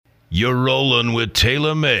You're rolling with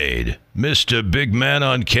Taylor Made, Mr. Big Man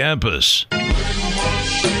on Campus. Go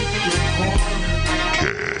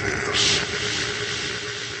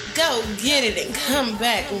get it and come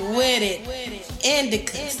back with it.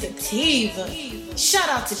 Indica, sativa. Shout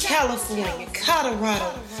out to California,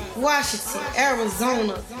 Colorado, Washington,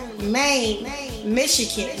 Arizona, Maine,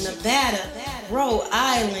 Michigan, Nevada, Rhode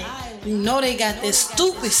Island. You know they got this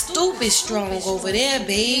stupid strong over there,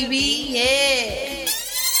 baby. Yeah.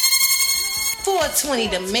 420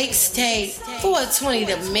 the mixtape. 420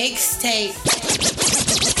 the mixtape.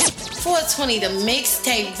 420 the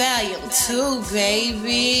mixtape volume 2,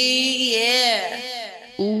 baby. Yeah.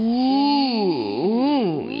 Ooh,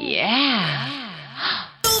 yeah.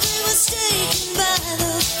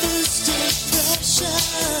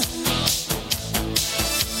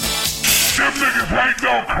 Them niggas ain't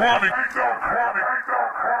no chronic.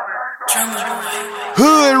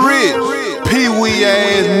 Hood rich, pee-wee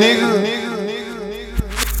ass nigga.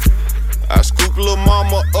 I scooped lil'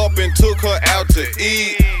 mama up and took her out to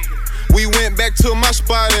eat. We went back to my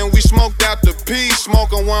spot and we smoked out the peas.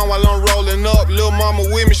 Smoking one while I'm rolling up. Lil' mama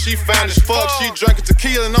with me, she fine as fuck. She drinking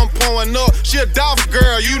tequila and I'm pouring up. She a Dolph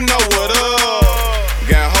girl, you know what up.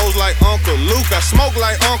 Got hoes like Uncle Luke, I smoke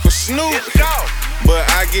like Uncle Snoop. But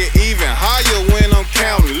I get even higher when I'm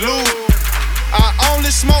counting loot. I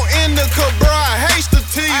only smoke indica, bro, I hate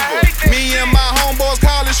sativa. Me and my homeboys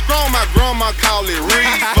call it strong, my grandma call it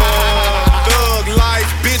reefer. Thug life,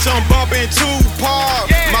 bitch, I'm bumping Tupac.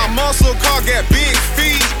 My muscle car got big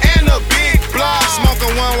feet and a big block.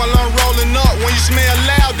 Smoking one while I'm rolling up. When you smell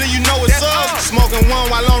loud, then you know it's up. Smoking one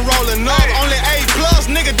while I'm rolling up. Only A+,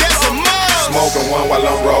 nigga, that's a must. Smoking one while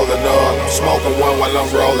I'm rolling up. Smoking one while I'm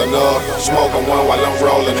rolling up. Smoking one while I'm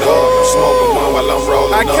rolling up. Smoking one while I'm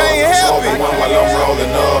rolling up. I can't help it. Smoking one while I'm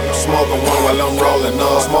rolling up. Smoking one while I'm rolling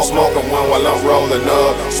up. Smoking one while I'm rolling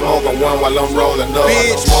up. Smoking one while I'm rolling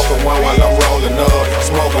up. Smoking one while I'm rolling up.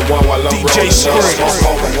 Smoking one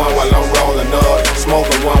while I'm rolling up.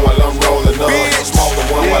 Smoking one while I'm rolling up. Smoking one while I'm rolling up.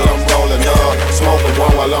 Smoking one while I'm rolling up. Smoking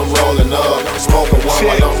one while I'm rolling up. Smoking one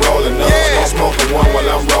while I'm rolling up. Smoking one while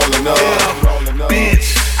I'm rolling up.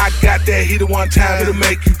 Bitch, I got that heater one time, it'll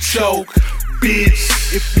make you choke. Bitch,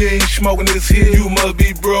 if you ain't smoking this here, you must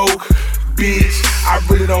be broke. Bitch, I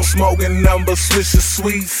really don't smoke in number switches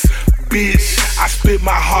sweets. Bitch, I spit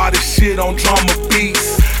my hardest shit on drummer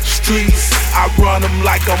beats. Streets, I run them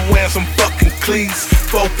like I'm wearing some fucking cleats.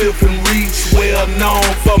 4/5 and reach, well known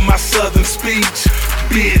for my southern speech.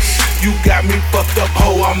 Bitch, you got me fucked up,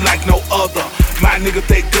 ho, I'm like no other. My niggas,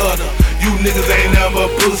 they gutter. You niggas ain't never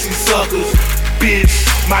pussy suckers. Bitch,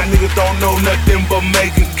 my niggas don't know nothing but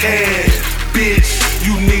making cash. Bitch,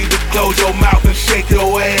 you need to close your mouth and shake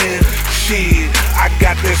your ass. Shit, I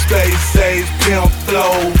got that space age pimp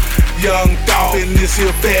flow. Young dog in this here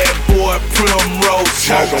bad boy primrose.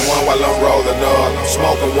 Smoking one while I'm rolling up.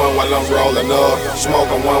 Smoking one while I'm rolling up.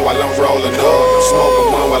 Smoking one while I'm rolling up. Smoking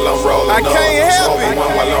one while I'm rolling up. I can't help it. Smoking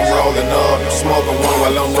one while I'm rolling up. Smoking one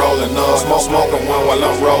while I'm rolling up. Smoking one while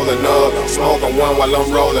I'm rolling up. Smoking one while I'm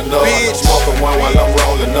rolling up. Smoking one while I'm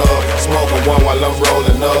rolling up. Smoking one while I'm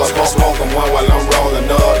rolling up. Smoking one while I'm rolling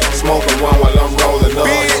up. Smoking one while I'm rolling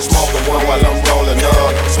up. Smoking one while I'm rolling up.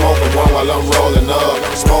 Smoking one while I'm rolling up.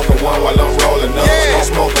 Smoking one while I'm rolling up.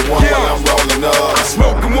 Smoking one while I'm rolling up. I'm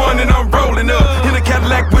smoking one and I'm rolling up. In a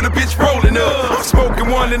Cadillac with a bitch rolling up. I'm smoking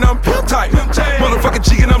one and I'm pimp tight. Motherfucking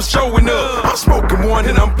G and I'm showing up. I'm smoking one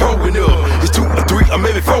and I'm pulling up. It's 2 or 3 or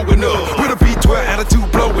maybe 4 up. With a B12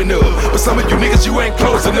 attitude blowing up. But some of you niggas, you ain't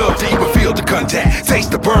close enough to even feel the contact.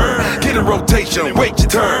 Taste the burn. Get in rotation, wait your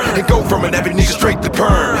turn. And go from an average nigga straight to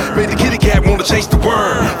perm. Made the kitty cat wanna chase the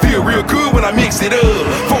worm. Feel real good when I mix it up.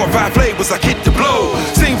 4 or 5 flavors, I hit the blow.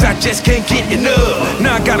 Seems I just can't get enough.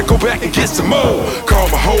 Now I gotta go back and get some more. Call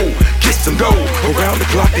my hoe, get some dough. Around the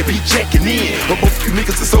clock they be checking in. But both you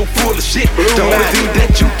niggas are so full of shit. The only thing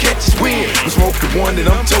that you catch is win. I'm smoking one and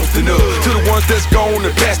I'm toasting up. To the ones that's gone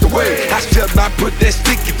and passed away, I shall not put that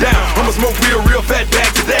sticky down. I'ma smoke real fat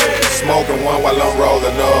back today. Smoking one while I'm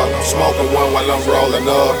rolling up. Smoking one while I'm rolling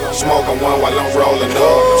up. Smoking one while I'm rolling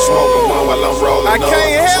up. Smoking one while I'm rolling up. I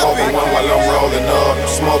can't help it. Smoking one while I'm rolling up.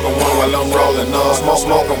 Smoking one while I'm rolling up.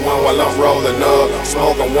 Smoking one while I'm rolling up.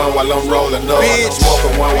 Smoking one while I'm rolling up.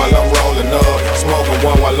 Smoking one while I'm rolling up. Smoking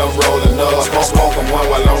one while I'm rolling up. Smoking one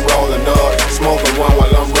while I'm rolling up. Smoking one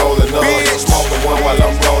while I'm rolling up. Smoking one while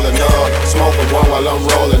I'm rolling up. Smoking one while I'm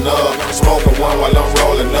rolling up. Smoking one while I'm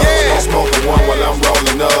rolling up. Smoking one while I'm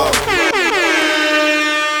rolling up.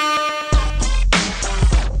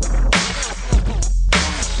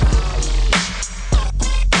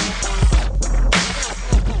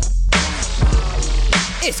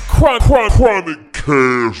 It's chronic.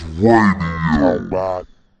 Cash Radio. About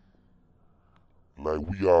like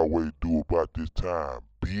we always do about this time,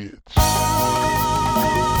 bitch.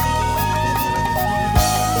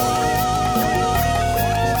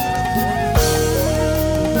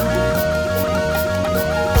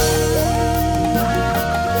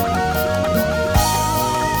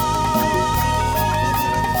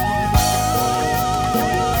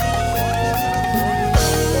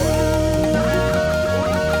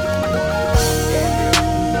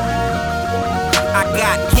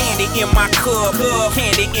 In my cup,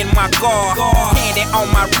 candy in my gar, candy on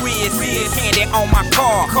my wrist, candy on my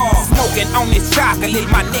car. Smoking on this chocolate,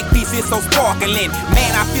 my neck piece is so sparkling.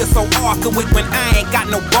 Man, I feel so awkward when I ain't got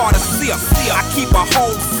no bar to sip. I keep a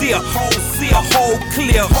whole sip, a whole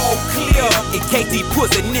clear, in case these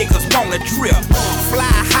pussy niggas wanna trip. Fly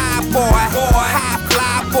high, boy, high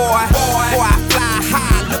fly, boy, I fly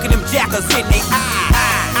high. Look at them jackers in they eyes.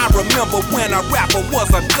 I remember when a rapper was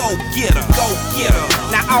a go-getter.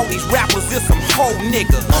 Now all these rappers is some hoe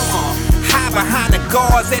niggas. High behind the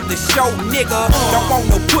guards at the show, nigga. Don't want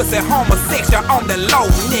no pussy homosexual on the low,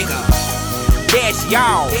 nigga. That's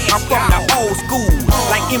y'all. I'm from the old school,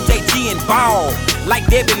 like MJG and Ball, like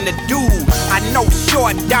Devin the Dude. I know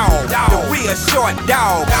Short Dog, the real Short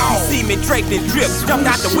Dog. You see me draped and drip, jumped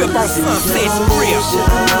out the whip on Sunset Strip.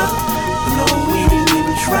 Blowing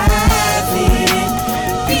and driving.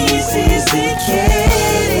 Pieces and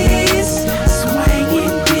caddies,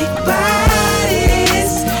 swinging big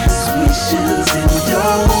bodies, swishers and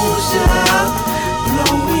doja,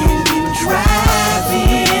 blowing and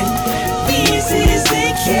driving. Pieces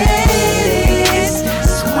and caddies,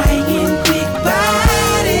 swinging big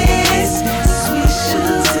bodies,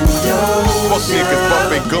 swishers and doja. Fuck niggas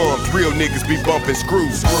bumping gums, real niggas be bumping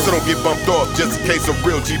screws. So don't get bumped off just in case a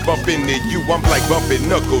real G bump into you. I'm like bumping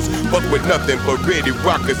knuckles, fuck with nothing but ready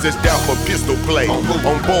rockers that's down for pistol play.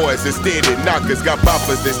 On boys that steady knockers, got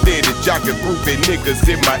boppers that steady jockers, grouping niggas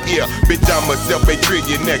in my ear. Bitch, I'm a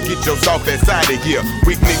self-a-trillionaire, get your soft ass out of here.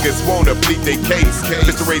 Weak niggas wanna plead their case,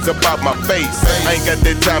 Mr. Raise up out my face. I ain't got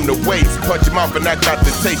that time to waste, punch him off and I got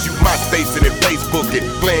the taste. You my space and Facebook it,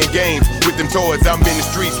 playing games with them toys. I'm in the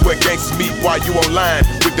streets where gangsters meet while you online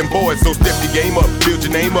with them boys. So step your game up, build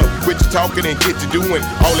your name up, quit your talking and get to doing.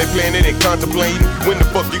 All they planning and contemplating, when the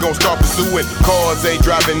fuck you gon' start pursuing? Cars ain't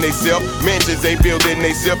driving theyself, mansions ain't building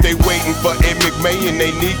theyself. They waiting for Ed McMahon,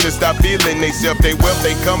 they need to stop feeling theyself. They wealth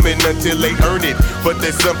ain't coming until they earn it, but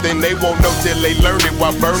there's something they won't know till they learn it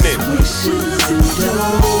while burning. Wishes and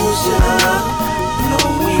doja,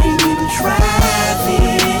 blowing and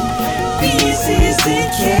driving. Pieces and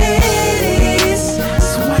caddies,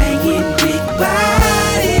 swinging big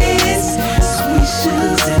bodies,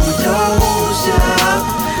 swishers and doja,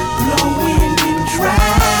 blowing and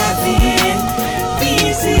driving.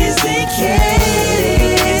 Pieces and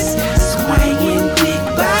caddies, swinging big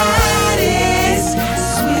bodies,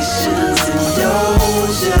 swishers and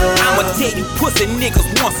doja. I'ma tell you pussy niggas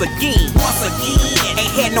once again.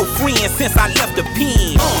 Ain't had no friends since I left the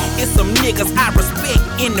pen. It's some niggas I respect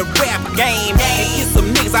in the rap game, and it's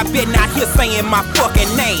some niggas I bet not here saying my fucking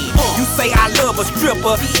name. You say I love a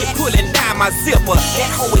stripper, pulling down my zipper.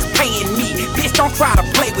 That hoe is paying me. Bitch, don't try to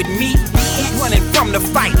play with me. Running from the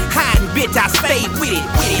fight, hiding, bitch, I stay with it.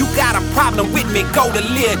 You got a problem with me, go to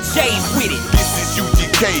Lil J with it. This is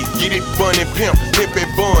UGK, get it bun and pimp, pimp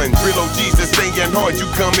and bun. Real OGs that staying hard, you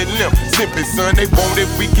coming limp. Simpin' son, they want it,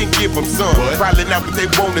 we can give them some. Probably not what they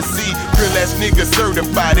wanna see. Real ass niggas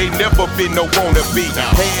certified, they never been no wannabe.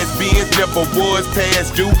 Has-beens, never was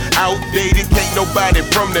past due, outdated. Can't nobody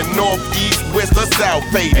from the north, east, west, or south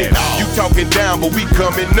pay it. You talking down, but we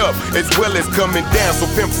coming up as well as coming down. So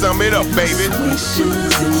pimp, sum it up, baby.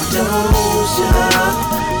 Wishes and doja,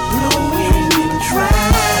 blowing and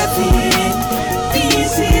driving.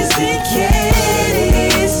 Pieces and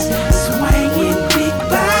caddies, swinging big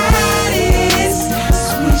bodies,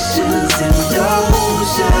 swishers and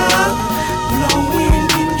doja,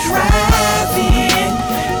 blowing and driving.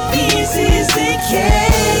 Pieces and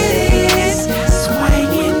caddies,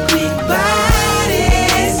 swinging big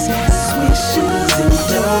bodies, swishers and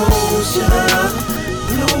doja,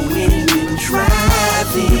 blowing and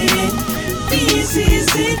driving. Pieces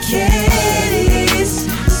and caddies,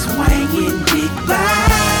 swinging big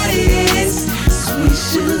bodies,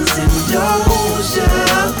 swishers and doja,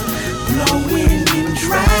 blowing and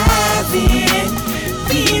driving.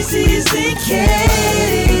 Pieces and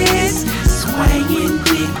caddies, swinging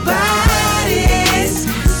big bodies,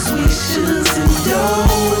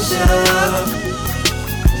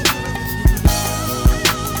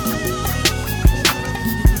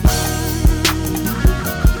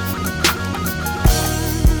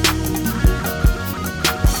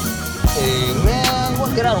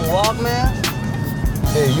 get out and walk, man?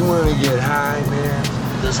 Hey, you wanna get high,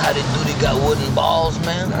 man? This how they do, they got wooden balls,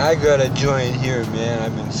 man. I got a joint here, man.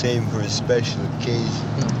 I've been saving for a special occasion.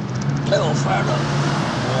 They on fire though.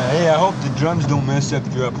 Hey, I hope the drums don't mess up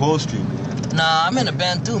your upholstery, man. Nah, I'm in a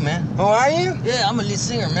band too, man. Oh, are you? Yeah, I'm a lead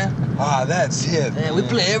singer, man. Ah, that's it. Yeah, we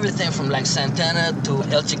play everything from like Santana to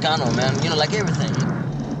El Chicano, man. You know, like everything.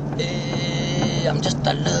 Hey, I'm just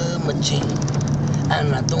a love machine,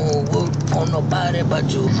 and I don't work for nobody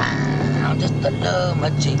but you. I'm just a love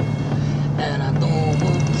machine, and I don't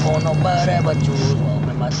work for nobody but you.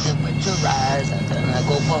 When my temperature rise, and then I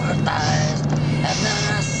go for her thighs, and then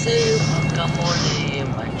I say guacamole in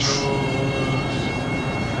my juice,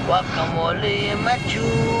 guacamole in my juice.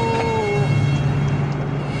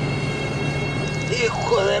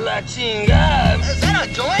 Hijo de la chingada. Is that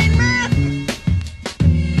a joint, man?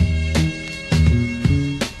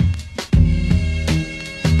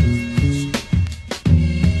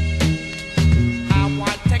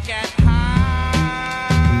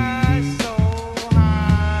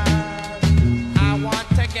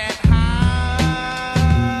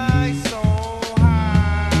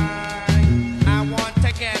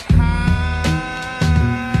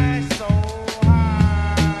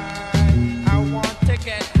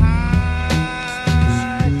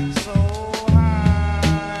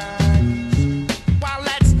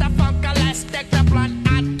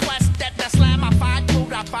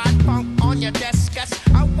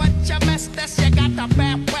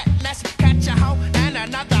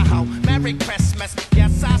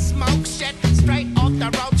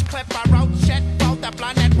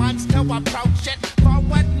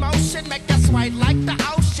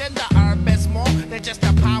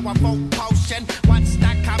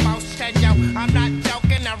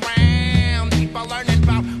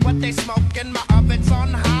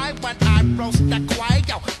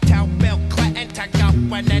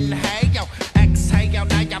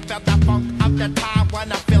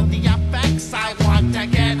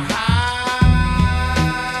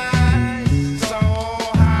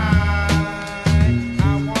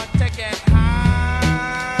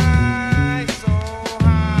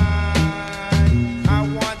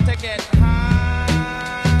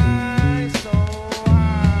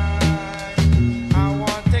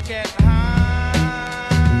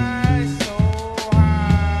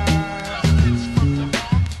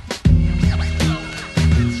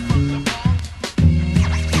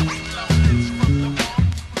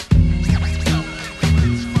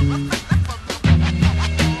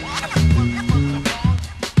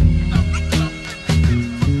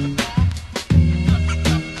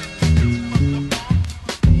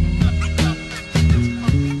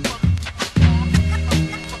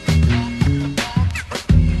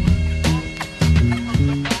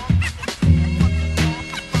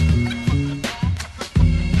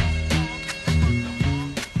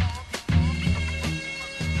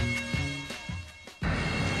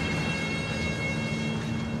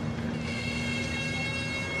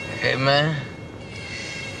 Hey, man.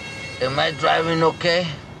 Am I driving okay?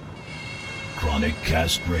 Chronic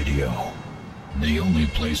Cast Radio, the only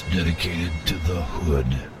place dedicated to the hood.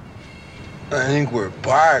 I think we're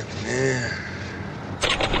parked, man.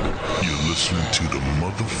 You're listening to the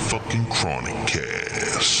motherfucking Chronic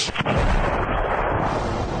Cast.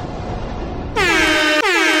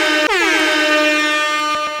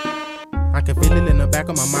 I can feel it in the back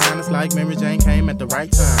of my mind. It's like Mary Jane came at the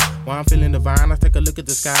right time. While I'm feeling divine, I take a look at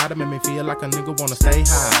the sky that make me feel like a nigga wanna stay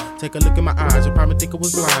high. Take a look at my eyes, you probably think I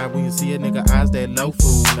was blind. When you see a nigga eyes that low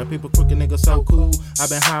food. Now people crooked niggas so cool. I've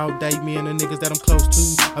been high all day, me and the niggas that I'm close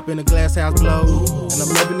to. Up in the glass house blow, and I'm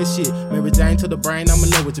loving this shit. Mary Jane to the brain, I'm in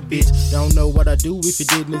love with your bitch. Don't know what I do if it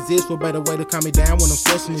didn't exist. What better way to calm me down when I'm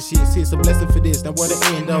stressing this shit? See, it's a blessing for this. Now where the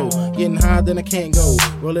end though? Getting higher than I can't go.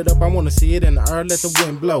 Roll it up, I wanna see it in the earth, let the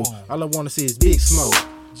wind blow. All I wanna see is big smoke.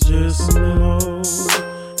 Just blow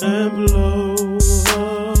and blow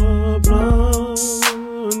a blunt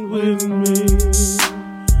with me.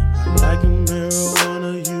 I like a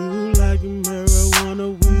marijuana, you like a marijuana,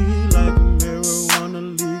 we like a marijuana,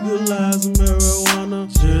 legalize marijuana.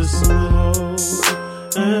 Just blow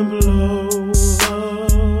and blow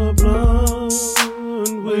a blunt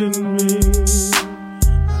with me.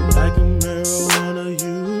 I like a marijuana,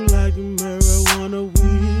 you like a marijuana, we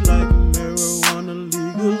like a marijuana,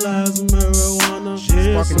 legalize marijuana.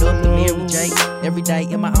 Sparking up the Mary J. Every day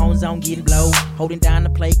in my own zone getting blow. Holding down the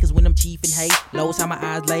play, cause when them chief and hate. Lows how my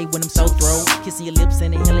eyes lay when I'm so throw. Kissing your lips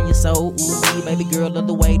and inhaling your soul. Ooh, baby girl, love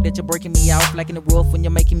the way that you're breaking me out. Like in the roof when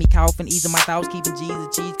you're making me cough and easing my thoughts. Keeping G's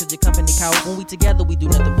and cheese cause your company counts. When we together, we do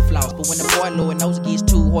nothing but floss. But when the boy Lord knows it gets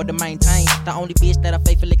too hard to maintain, the only bitch that I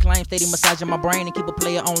faithfully claim, steady massaging my brain and keep a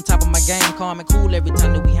player on top of my game. Calm and cool every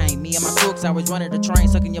time that we hang. Me and my crooks always running the train,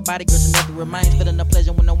 sucking your body, girl, so nothing remains. Feeling the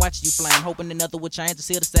pleasure when I'm watching you flame. Hoping that nothing will change to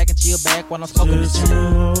seal the sack and chill back while I'm smoking the chain.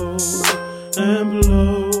 And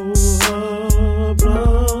blow a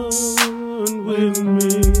blunt with me.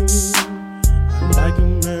 I like a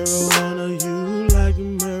marijuana, you like a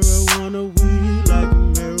marijuana, we like a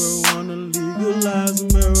marijuana, legalize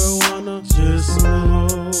marijuana. Just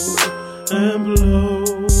smoke and blow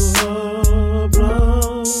a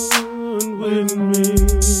blunt with me.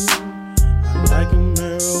 I like a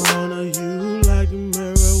marijuana, you like a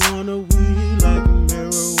marijuana, we like a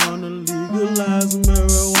marijuana, legalize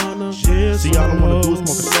marijuana. See, all I wanna do is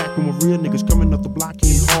smoke a sack when my real niggas coming up the block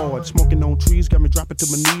hitting hard. Smoking on trees got me dropping to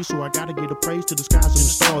my knees, so I gotta get a praise to the skies and the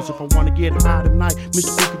stars. If I wanna get high tonight,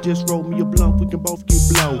 Mr. Quick could just roll me a blunt, we can both get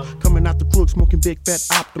blow. Coming out the crook, smoking big fat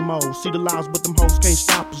Optimo. See the lies, but them hoes can't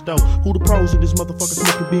stop us though. Who the pros in this motherfucker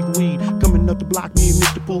smoking big weed? Coming up the block, me and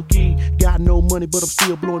Mr. Pookie. Got no money, but I'm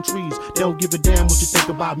still blowing trees. Don't give a damn what you think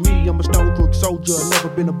about me. I'm a stone crook soldier, never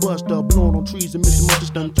been a buster. Blowing on trees and Mr. Much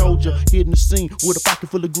done told ya. Hitting the scene with a pocket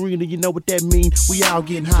full of green, and you know what that mean. We all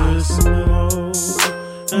getting high. Just smoke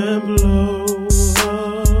and blow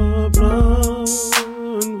a blunt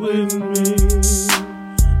with me.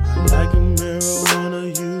 I like a marijuana,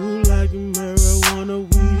 you like a marijuana,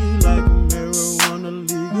 we like a marijuana,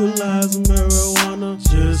 legalize marijuana.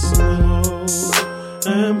 Just smoke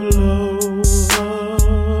and blow a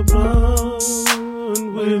blunt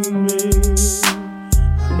with me.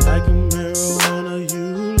 I like a marijuana, you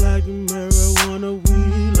like a marijuana, we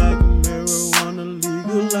like a marijuana,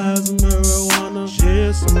 legalize marijuana.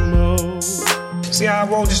 Just smoke. See how I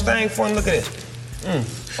rolled this thing for him? Look at it.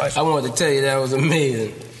 I wanted to tell you that was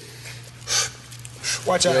amazing.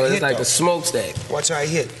 Watch how I hit. It's like though. a smokestack. Watch how I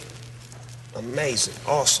hit. Amazing.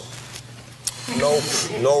 Awesome. No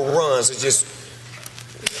runs. It's just,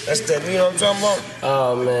 that's that, you know what I'm talking about?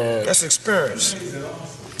 Oh, man. That's experience.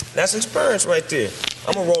 That's experience right there.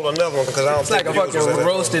 I'm gonna roll another one because I don't It's think like a fucking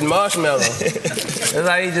roasted marshmallow. It's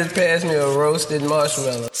like he just passed me a roasted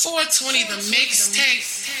marshmallow. 420 the mixtape,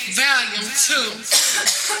 volume 2.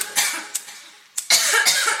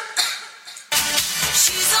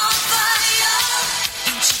 She's on fire,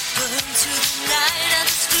 and she burns through the night at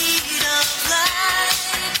the speed of light.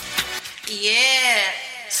 Yeah,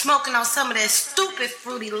 smoking on some of that stupid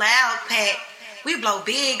fruity loud pack. We blow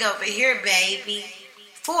big over here, baby.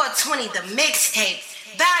 420 the mixtape,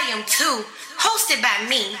 volume 2, hosted by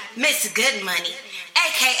me, Miss Good Money,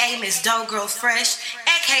 aka Miss Dough Girl Fresh,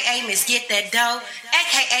 aka Miss Get That Dough,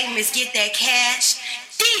 aka Miss Get That Cash,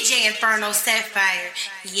 DJ Inferno Sapphire.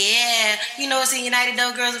 Yeah, you know it's the United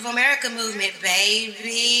Dough Girls of America movement,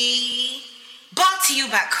 baby. Brought to you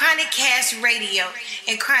by Chronic Cast Radio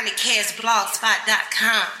and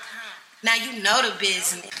ChronicCastBlogspot.com. Now you know the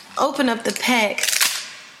business. Open up the pack.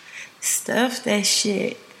 Stuff that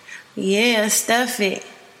shit. Yeah, stuff it.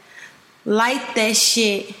 Light that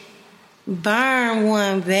shit. Burn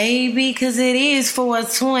one, baby, cause it is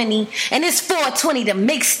 420. And it's 420 the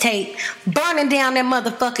mixtape. Burning down that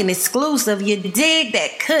motherfucking exclusive. You dig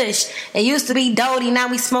that kush? It used to be Dodie, now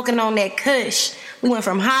we smoking on that kush. We went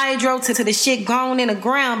from hydro to the shit grown in the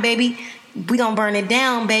ground, baby. We gon' burn it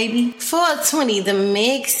down, baby. 420 the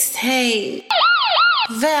mixtape.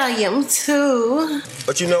 Volume 2.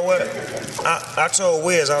 But you know what? I told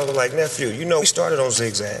Wiz, I was like, nephew, you know, we started on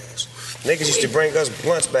zigzags. Niggas used to bring us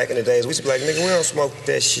blunts back in the days. We used to be like, nigga, we don't smoke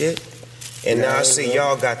that shit. And now I see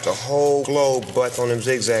y'all got the whole globe butt on them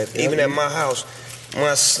zigzags. Even at my house,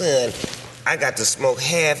 my son, I got to smoke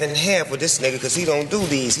half and half with this nigga because he don't do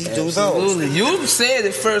these, he do those. You said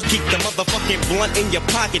it first. Keep the motherfucking blunt in your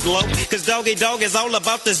pocket, low, because Doggy Dog is all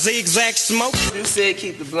about the zigzag smoke. You said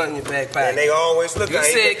keep the blunt in your back pocket. And they always look at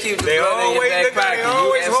you said keep the blunt in your back pocket. They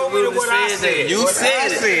always hold me to what I said. You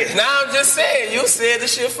said it. Now I'm just saying, you said the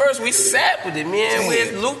shit first. We sat with it, man. We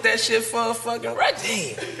looped that shit for a fucking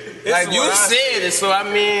record. Like you said it, so I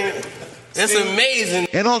mean... It's amazing.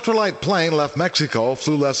 An ultralight plane left Mexico,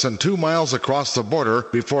 flew less than 2 miles across the border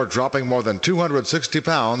before dropping more than 260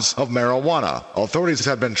 pounds of marijuana. Authorities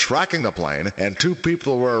had been tracking the plane, and 2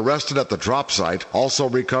 people were arrested at the drop site. Also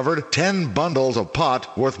recovered 10 bundles of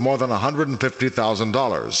pot worth more than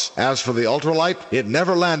 $150,000. As for the ultralight, it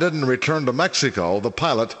never landed and returned to Mexico. The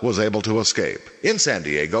pilot was able to escape. In San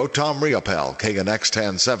Diego, Tom Riopel, KNX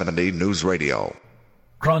 1070 News Radio.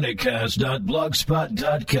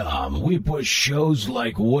 ChronicCast.blogspot.com. We push shows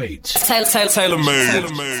like weights. Taylor made.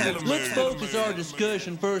 Let's focus our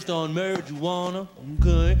discussion first on marijuana,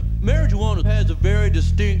 okay? Marijuana has a very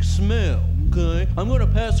distinct smell, okay? I'm gonna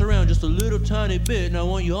pass around just a little tiny bit, and I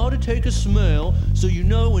want you all to take a smell so you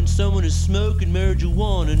know when someone is smoking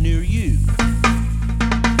marijuana near you.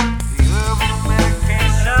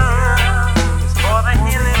 It's for the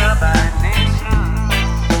healing of our nation.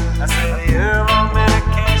 I said the herbal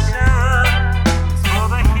medication is for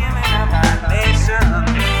the healing of our nation.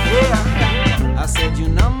 Yeah. I said you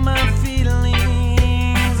know my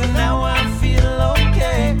feelings and now I feel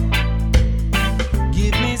okay.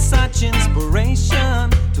 Give me such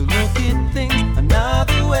inspiration to look at things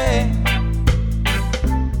another way.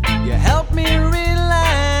 You help me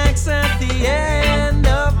relax at the end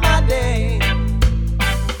of my day.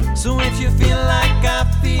 So if you feel like I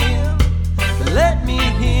feel, let me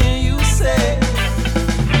hear you say,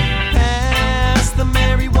 pass the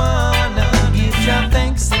marijuana, give your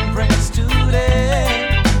thanks and praise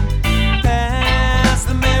today. Pass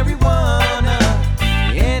the marijuana,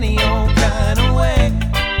 any old kind of way.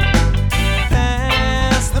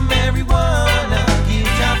 Pass the marijuana, give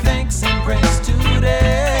your thanks and praise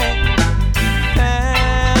today.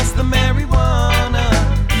 Pass the marijuana,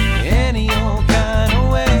 any old kind of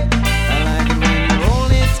way. I like it when you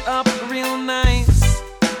roll it up real nice,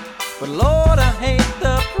 but Lord, I hate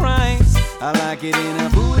the price. I like it in a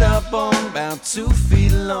Buddha bone, about 2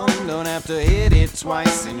 feet long. Don't have to hit it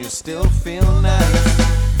twice, and you still feel nice.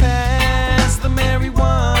 Pass the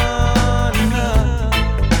marijuana.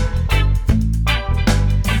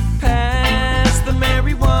 Pass the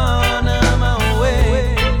marijuana my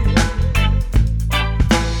way.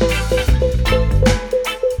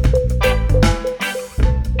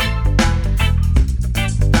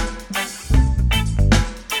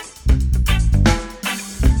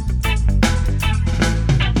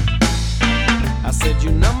 I said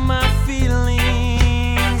you know my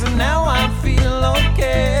feelings and now I feel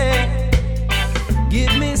okay.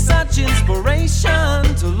 Give me such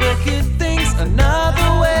inspiration to look at things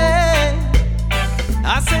another way.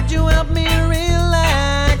 I said you help me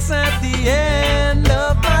relax at the end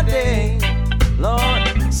of my day,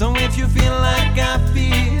 Lord. So if you feel like I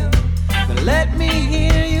feel, then let me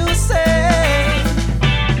hear you say,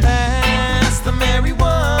 pass the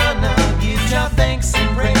marijuana, give your thanks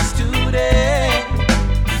and praise today.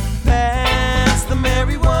 Pass the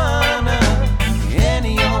marijuana,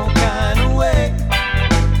 any old kind of way.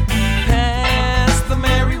 Pass the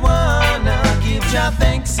marijuana, give your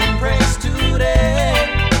thanks and praise today.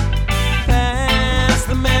 Pass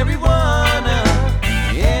the marijuana,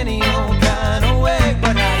 any old kind of way.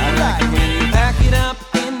 But I like it when you pack it up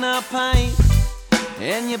in a pint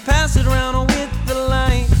and you pass it around with the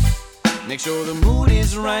light. Make sure the mood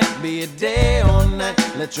is right, be it day or night.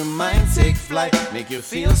 Let your mind take flight, make you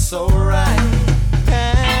feel so right.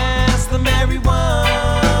 Pass the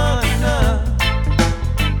marijuana.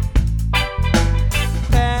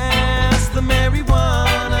 Pass the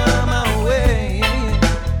marijuana my way.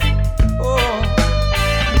 Oh.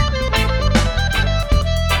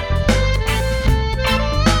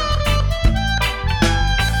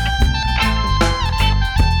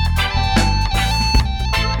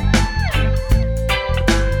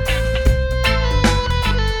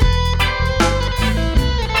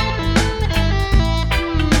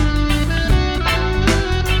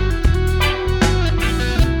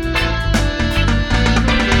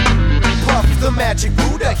 Magic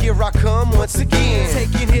Buddha, here I come once again.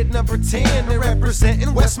 Taking hit number 10 and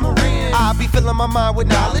representing West Marin. I be filling my mind with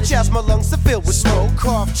knowledge as my lungs are filled with smoke.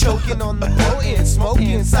 Cough choking on the potent smoke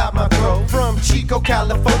inside my throat. From Chico,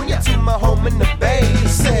 California to my home in the Bay.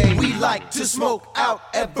 Say we like to smoke out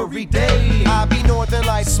every day. I be Northern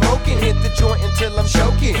Lights smoking, hit the joint until I'm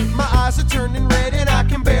choking. My eyes are turning red and I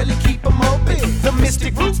can barely keep them open. The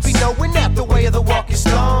mystic roots be knowing that the way of the walk is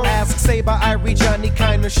stone. Ask say by Irie, Johnny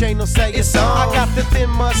Kiner, Shane, no say it's on. I got the thin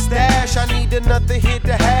mustache, I need another hit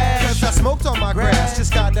to hash. Cause I smoked on my grass,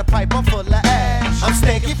 just got the pipe, I'm full of ash. I'm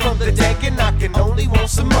stanky from the dank and I can only want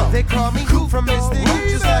some more. They call me cool from Mystic,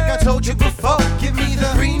 just like I told you before. Give me the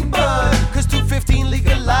green bud, cause 215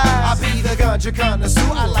 legalized. I be the ganja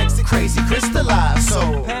connoisseur, I like the crazy crystallized.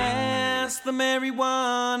 So pass the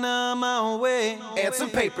marijuana my way, and some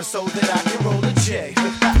paper so that I can roll a J.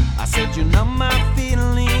 I said you know my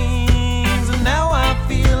feelings, and now I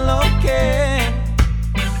feel okay.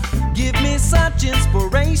 Give me such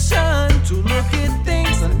inspiration to look at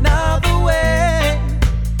things another way.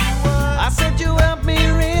 I said you help me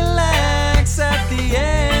relax at the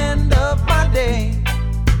end of my day.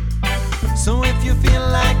 So if you feel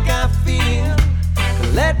like I feel,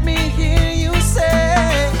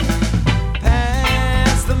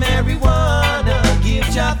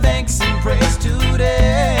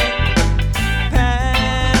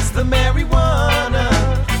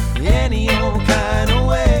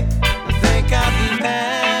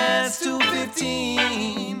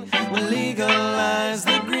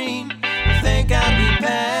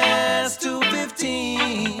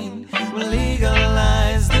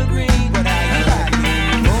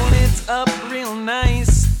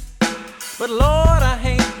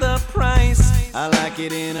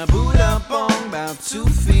 it in a Buddha bong, about 2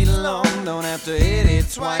 feet long. Don't have to hit it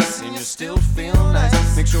twice and you still feel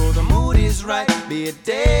nice. Make sure the mood is right, be it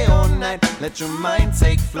day or night. Let your mind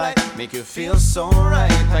take flight, make you feel so right.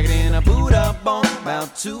 Pack it in a Buddha bong,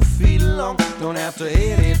 about 2 feet long. Don't have to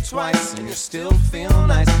hit it twice and you still feel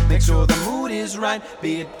nice. Make sure the mood is right,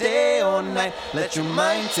 be it day or night. Let your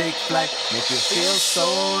mind take flight, make you feel so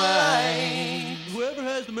right. Whoever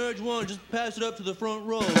has the marijuana, just pass it up to the front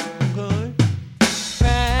row, okay?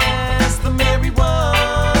 Pass the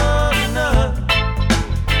marijuana.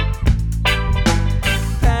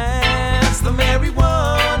 Pass the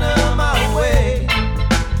marijuana my way.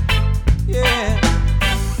 Yeah.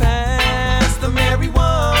 Pass the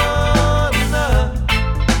marijuana.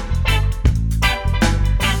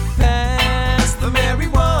 Pass the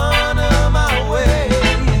marijuana my way.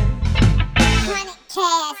 Chronic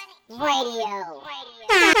Cast Radio.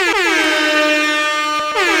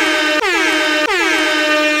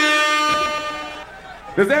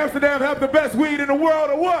 Does Amsterdam have the best weed in the world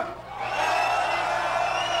or what?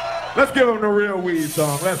 Let's give them the real weed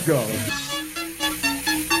song. Let's go. I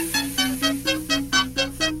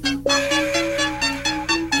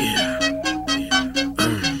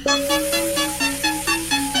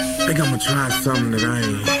think I'ma try something that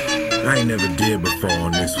I ain't never did before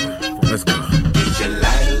on this one. Let's go. Get your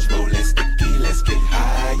lighters, rollin' sticky, let's get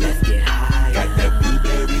high. Let's get high. Got that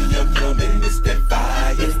blueberry yum yum and it's that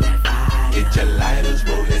fire. It's that fire. Get your lighters,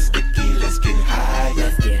 rollin' sticky, let's get high.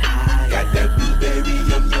 Let's get high. Got that blueberry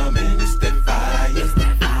yum yum and it's that fire. It's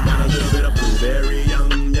that fire. Got a little bit of blueberry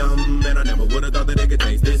yum yum, and I never would've thought that it could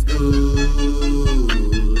taste this good.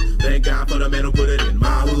 Thank God for the man who put it in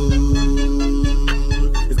my hood.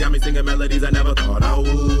 It's got me singing melodies I never thought I would.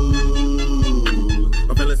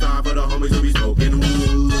 I'm feeling sorry for the homies who be smoking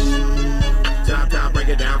wood. Chop, chop, break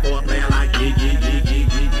it down for a player like Yee, Yee, Yee, Yee,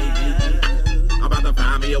 Yee, Yee. I'm about to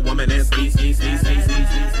find me a woman and ski.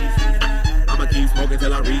 I'ma keep smoking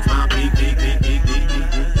till I reach my peak.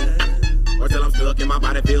 Or till I'm stuck and my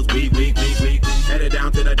body feels weak. Headed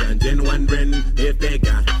down to the dungeon, wondering if they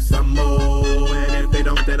got some more. And if they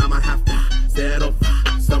don't, then I'ma have to settle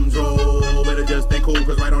for some draw. Better just stay cool,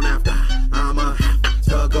 cause right on after I'ma have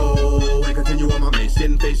to go and continue on my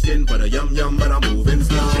mission, fishing for the yum yum, but I'm moving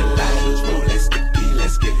slow. Get your lighters, rollin' sticky,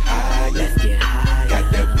 let's get high. Let's get high.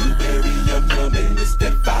 Got that blueberry yum yum and it's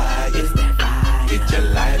that fire. It's that fire. Get your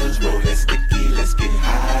lighters, rollin' sticky, let's get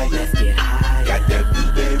high. Let's get high. Got that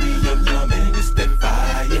blueberry yum yum and it's that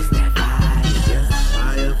fire. It's that fire.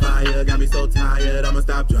 Yes, fire, got me so tired, I'ma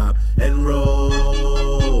stop, drop, and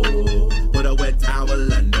roll. Put a wet towel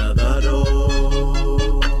under the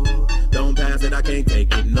door. Don't pass it, I can't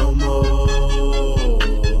take it no more.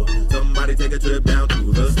 Somebody take a trip down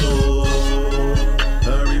to the store.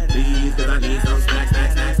 Hurry please, cause I need some snacks.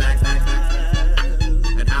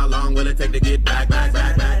 And how long will it take to get back?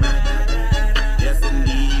 Yes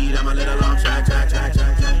indeed, I'm a little off track.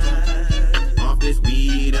 Off this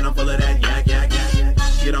weed and I'm full of that yak.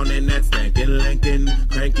 Get on in that stankin' Lincoln,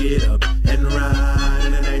 crank it up and ride.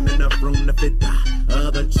 And it ain't enough room to fit the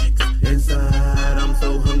other chicks inside. I'm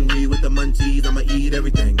so hungry with the munchies, I'ma eat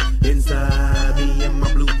everything inside. Me and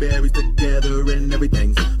my blueberries together and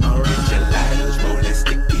everything's alright. Get your lighters, rollin'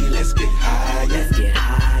 sticky, let's get high. Let's get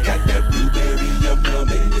high. Got that blueberry yum yum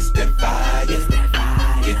and it's that fire. It's that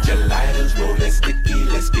fire. Get your lighters, rollin' sticky,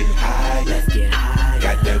 let's get high. Let's get high.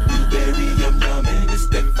 Got that blueberry yum yum and it's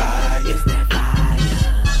that fire. It's that fire.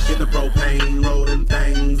 Get the propane, roll them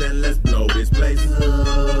things, and let's blow this place up.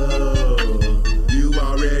 You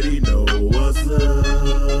already know what's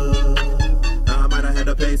up. I might have had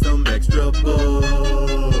to pay some extra bucks,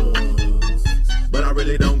 but I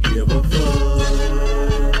really don't give a fuck.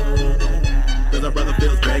 Cause a brother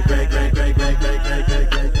feels great.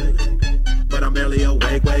 But I'm barely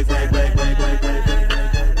awake.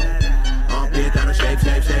 Armpits out of shape.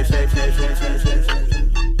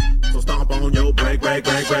 So stomp on your break.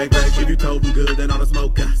 If you told me good, then all the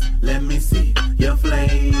smoke us. Let me see your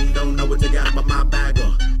flame. Don't know what you got, but my bag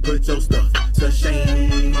up. Put your stuff to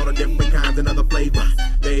shame. All the different kinds and other flavors,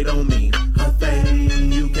 they don't mean a thing.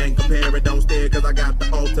 You can't compare it, don't stare, cause I got the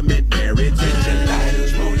ultimate marriage. Get your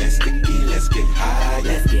lighters, rollin' sticky, let's get high.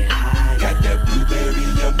 Let's get high. Got that blueberry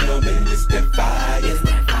yum yum and it's that fire. It's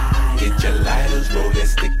that fire. Get your lighters, rollin'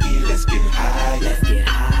 sticky, let's get high. Let's get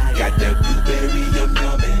high. Got that blueberry yum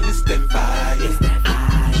yum and it's that fire. It's that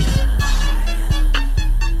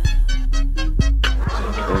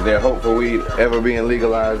Is there hope for weed ever being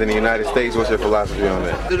legalized in the United States? What's your philosophy on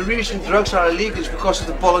that? The reason drugs are illegal is because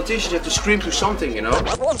the politicians have to scream to something, you know?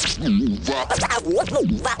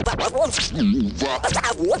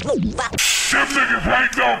 Them niggas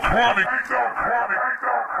ain't no chronic.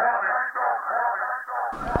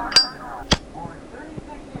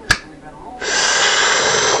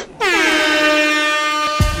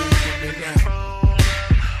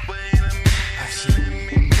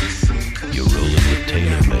 You're rolling with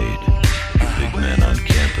TaylorMade, the big man on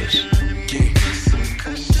campus.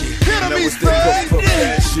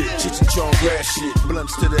 Shit, Cheech and Chong grass shit,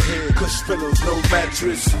 blunts to the head, cush pillows, no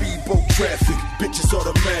mattress, speedboat traffic, bitches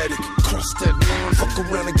automatic, cross that line, fuck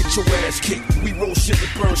around and get your ass kicked. We roll shit that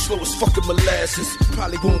burn slow as fucking molasses,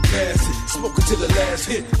 probably won't pass it, smoking to the last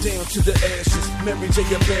hit, down to the ashes. Mary J,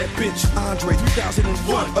 a bad bitch, Andre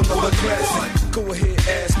 3001, another classic. Go ahead,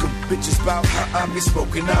 ask them, bitches about how I be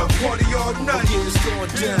smoking out. Party all night, yeah, it's going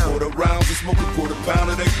down. Quarter rounds, we smoking quarter pound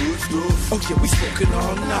of that good stuff. Oh yeah, we smoking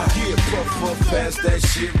all night. Yeah, puff, pass that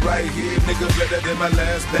shit right here. Nigga better than my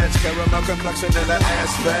last batch. Caramel complexion and an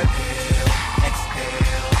ass fat.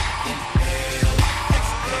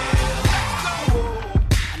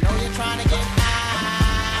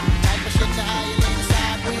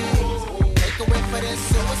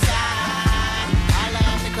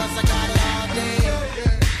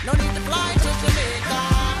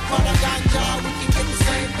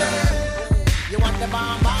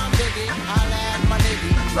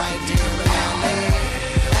 Right here in LA.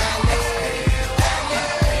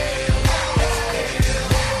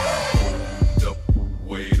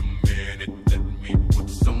 Wait a minute, let me put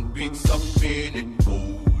some beats up in it.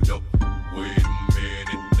 Hold up, wait a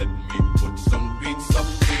minute, let me put some beats up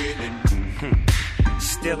in it.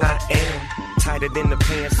 Still I am tighter than the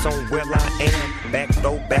pants on where I am. Back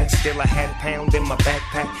though back, still a half pound in my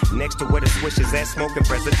backpack. Next to where the swish is at, smoking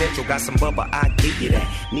presidential. Got some bubba, I give you that.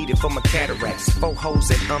 Need it for my cataracts. 4 hoes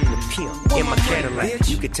and I'm the pimp in my Cadillac.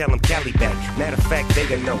 You can tell them Cali back. Matter of fact, they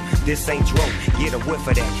gon' know this ain't dro. Get a whiff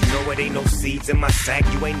of that. You know it ain't no seeds in my sack.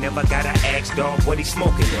 You ain't never gotta ask, dog, what he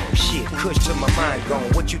smoking on. Shit, kush to my mind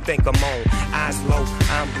gone. What you think I'm on? Eyes low,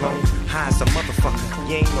 I'm blown. High as a motherfucker.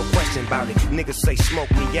 You ain't no question about it. Niggas say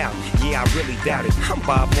smoke me out. Yeah, I really doubt it. I'm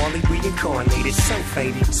Bob Marley reincarnated, so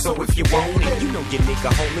faded. So if you want it, you know your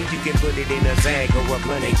nigga homie, you can put it in a Zag or a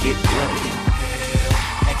blunt and get blunted.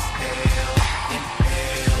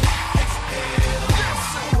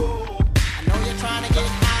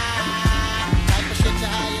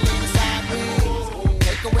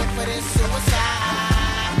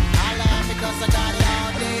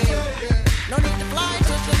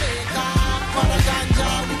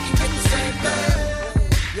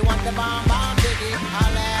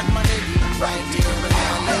 Right here in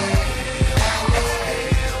LA.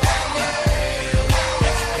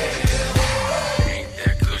 Ain't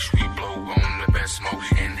that kush we blow on the best smoke?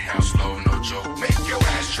 In-house low, no joke, make your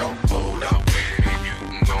ass choke. Hold up, wait a minute, you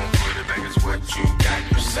can go and put it back as what you got in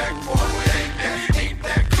your sack, boy. Ain't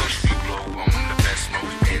that kush we blow on the best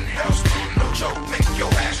smoke? In-house low, no joke, make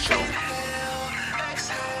your ass choke.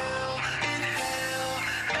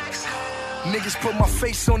 Niggas put my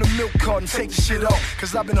face on the milk carton, take the shit off.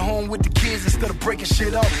 Cause I've been home with the kids instead of breaking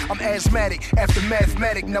shit off. I'm asthmatic, after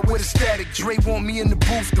mathematic, now with a static. Dre want me in the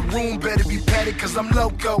booth, the room better be padded. Cause I'm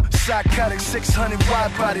loco, psychotic, 600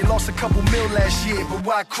 wide body. Lost a couple mil last year, but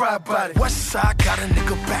why cry about it? West side got a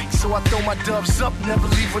nigga back, so I throw my dubs up, never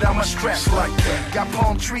leave without my straps like that. Got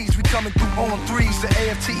palm trees, we coming through on threes. The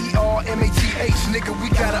AFTERMATH, nigga, we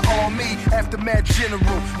got it all me. Aftermath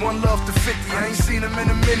general, one love to 50. I ain't seen him in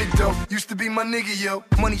a minute though. Used to be my nigga, yo.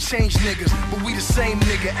 Money change niggas, but we the same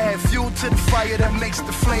nigga. Add fuel to the fire that makes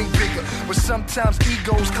the flame bigger. But sometimes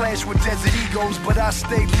egos clash with desert egos, but I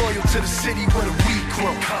stayed loyal to the city where the weed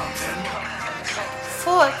grow.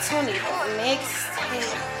 420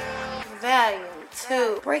 Mixtape Volume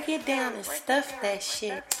 2. Break it down and stuff that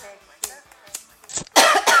shit.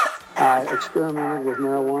 I experimented with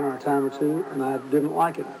marijuana a time or two, and I didn't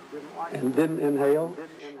like it, and didn't inhale.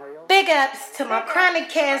 Big ups to my Chronic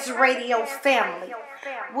Cast Radio family.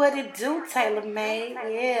 What it do, TaylorMade?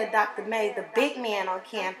 Yeah, Dr. May, the big man on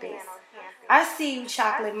campus. I see you,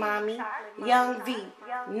 Chocolate Mommy, Young V,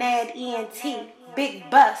 Nad ENT, Big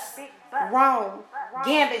Bus, Rome,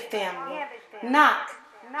 Gambit family, Knock,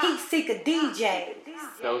 Heat Seeker DJ.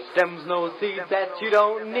 No stems, no seeds that you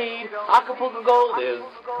don't need. Acapulco Gold is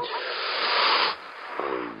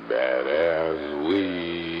badass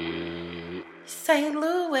weed. St.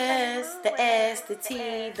 Louis, the S, the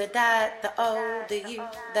T, the dot, the O, the U,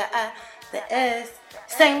 the I, the S.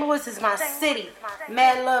 St. Louis is my city.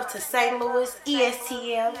 Mad love to St. Louis,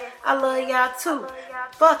 ESTL. I love y'all too.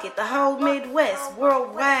 Fuck it, the whole Midwest,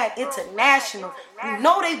 worldwide, international. You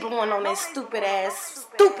know they blowing on that stupid ass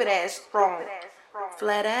strong.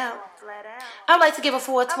 Flat out. I'd like to give a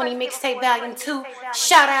 420 Mixtape Volume 2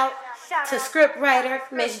 shout out to scriptwriter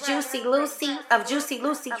Miss Juicy Lucy of Juicy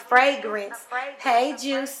Lucy Fragrance. Hey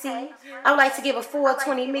Juicy. I would like to give a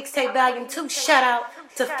 420 Mixtape Volume 2 shout out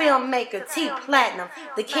to filmmaker T Platinum,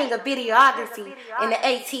 the king of videography in the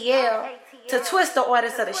ATL. To Twist the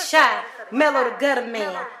artist of the Shy, Mellow the Gutter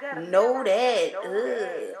Man, know that.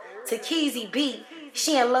 To Keezy B,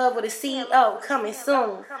 she in love with a CEO, coming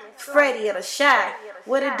soon. Freddie of the Shy,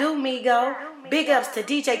 what it do, Migo? Big ups to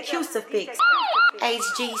DJ Crucifix,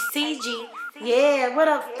 HGCG, yeah, what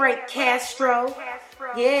up Frank Castro?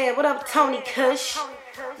 Yeah, what up Tony Kush?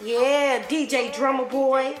 Yeah, DJ Drummer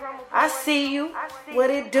Boy, I see you, what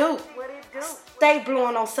it do? Stay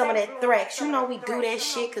blowing on some of that thrax. You know we do that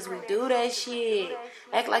shit cause we do that shit.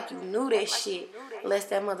 Act like you knew that shit. Unless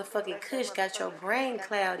that motherfucking Kush got your brain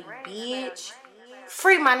cloudy, bitch.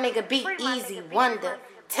 Free my nigga Be Easy Wonder.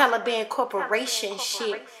 Taliban Corporation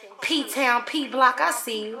shit. P-Town, P-Block, I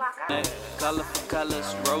see you. Colorful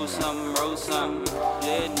colors, roll some.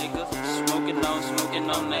 Yeah, nigga, smoking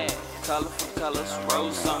on that. Colorful colors,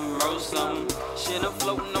 roll some. Shit, I'm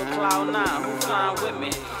floating on cloud nine. Who flying with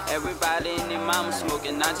me? Everybody and their mama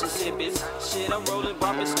smoking, not just hippies. Shit, I'm rolling,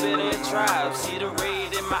 bumping, spitting tribe. See the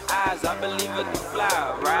red in my eyes, I believe I can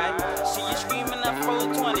fly, right? See you screaming at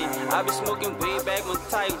 420. I be smoking way back when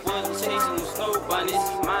tight wasn't chasing them snow bunnies.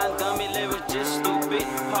 Mind dummy lyrics, just stupid.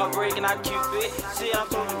 Heartbreaking, I Cupid. See, I'm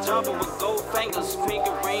talking jumping with gold fingers.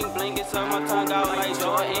 Pinky ring, blinking, turn my tongue out like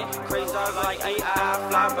Jordan. Crazy eyes like AI,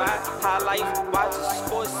 fly by. High life, watching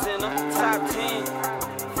Sports Center, top 10.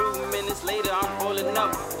 Few minutes later, I'm rolling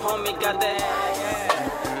up. Homie got that.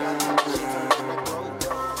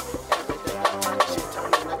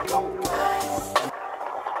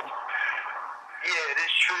 Yeah,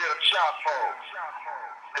 this Trill Chapo,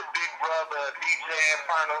 the big brother of DJ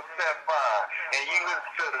Inferno Sapphire, and you listen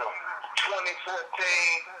to the 2014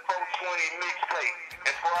 420 mixtape.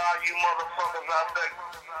 And for all you motherfuckers out there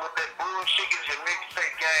with that bullshit, get your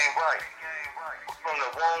mixtape game right. From the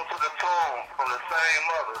womb to the tomb, from the same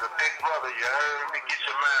mother, the big brother, you heard me? Get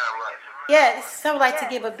your mind right. Yes, I would like to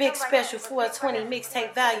give a big special 420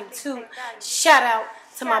 Mixtape Volume 2 shout out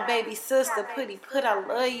to my baby sister, Putty Put. I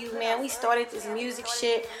love you, man. We started this music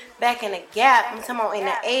shit back in the Gap. I'm talking about in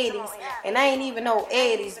the 80s. And I ain't even no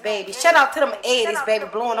 80s, baby. Shout out to them 80s, baby,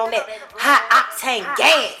 blowing on that high octane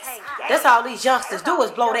gas. That's all these youngsters do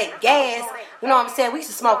is blow that gas. You know what I'm saying? We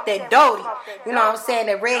used to smoke that Doty. You know what I'm saying?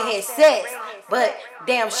 That redhead sex. But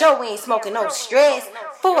damn sure we ain't smoking no stress.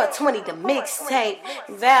 420 the Mixtape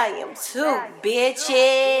Volume 2,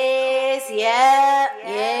 bitches. Yeah,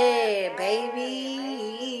 baby.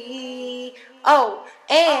 Oh,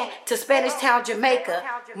 and to Spanish Town, Jamaica,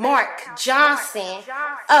 Mark Johnson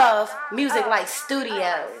of Music Light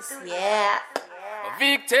Studios. Yeah.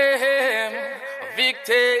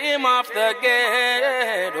 Victim of the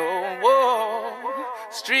ghetto. Whoa.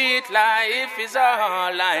 Street life is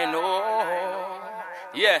all I know.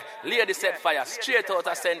 Yeah, Lady Set Fire, straight out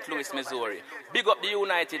of St. Louis, Missouri. Big up the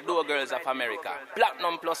United Door Girls of America.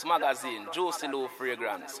 Platinum Plus Magazine, Juicy Lou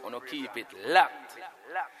Fragrance. Wanna keep it locked.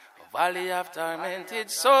 Valley of tormented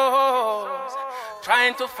souls,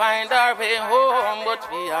 trying to find our way home, but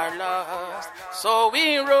we are lost. So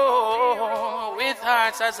we roll with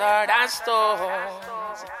hearts as hard as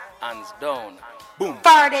stones. Hands down. Boom.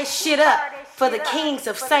 Fire that shit up for the kings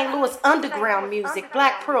of St. Louis underground music.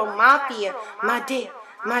 Black Pearl Mafia. My dick.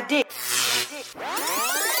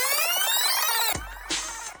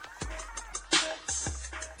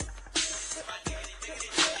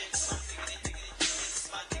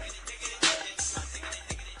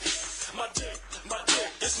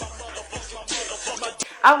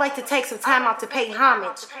 I would like to take some time out to pay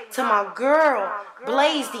homage to my girl,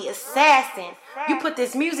 Blaze the Assassin. You put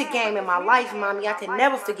this music game in my life, mommy. I can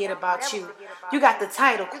never forget about you. You got the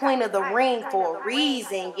title Queen of the Ring for a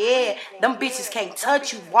reason, yeah. Them bitches can't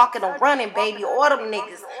touch you walking or running, baby, or them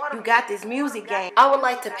niggas. You got this music game. I would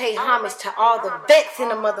like to pay homage to all the vets in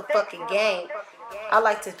the motherfucking game. I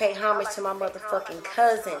like to pay homage to my motherfucking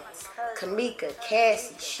cousins, Kamika,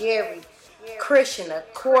 Cassie, Sherry, Krishna,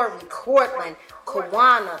 Corey, Cortland,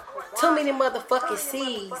 Kawana. Too many motherfucking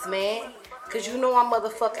C's, man. Cause you know I'm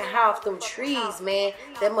motherfucking high off them trees, man.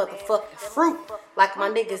 That motherfucking fruit. Like my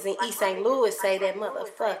niggas in East St. Louis say, that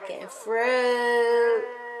motherfucking fruit.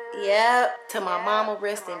 Yep. To my mama,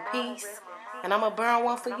 rest in peace. And I'ma burn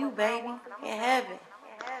one for you, baby. In heaven.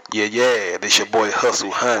 Yeah, this your boy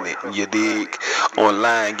Hustle Honey, you dig?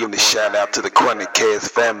 Online, giving a shout out to the Chronic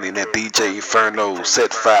Cast family and that DJ Inferno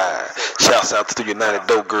Set Fire. Shouts out to the United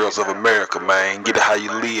Dope Girls of America, man. Get it how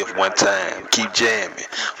you live one time. Keep jamming.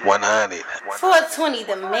 100. 420,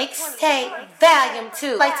 the mixtape, volume 2.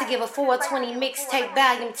 I'd like to give a 420 mixtape,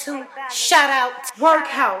 volume 2. Shout out to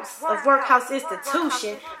Workhouse of Workhouse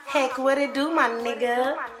Institution. Heck, what it do, my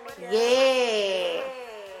nigga? Yeah.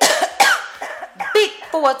 Big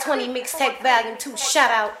 420 mixtape, volume 2. Shout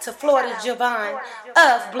out to Florida Javon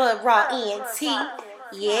of Blood Raw ENT.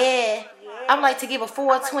 Yeah. I'd like to give a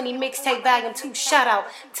 420 mixtape, volume 2. Shout out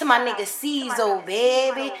to my nigga Cezo,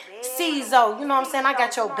 baby. Cezo, you know what I'm saying? I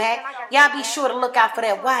got your back. Y'all be sure to look out for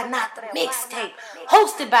that Why Not the Mixtape.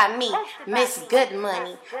 Hosted by me, Miss Good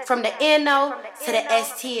Money. From the NO to the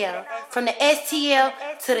STL. From the STL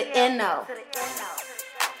to the NO.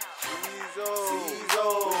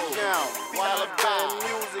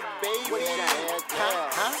 Music, baby.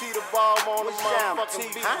 See the ball on the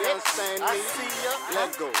motherfucking beat. I see ya.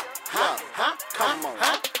 Let's go. Come on.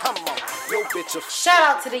 Yo, bitch. Shout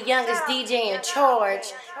out to the youngest DJ in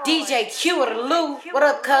charge, DJ Q or the Lou. What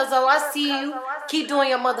up, cuzzo? I see you. Keep doing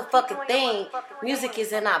your motherfucking thing. Music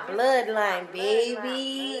is in our bloodline,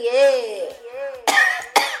 baby. Yeah.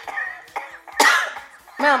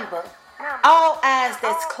 Remember, all eyes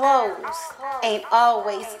that's closed ain't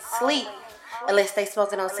always asleep. Unless they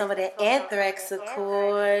smoking on some of that anthrax, of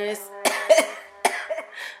course.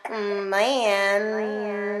 Man.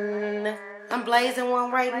 I'm blazing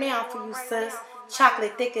one right now for you, sis.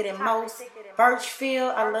 Chocolate thicker than most.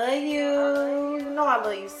 Birchfield, I love you. You know I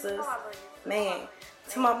love you, sis. Man.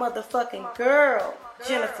 To my motherfucking girl,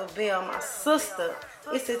 Jennifer Bell, my sister.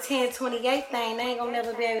 It's a 1028 thing. They ain't gonna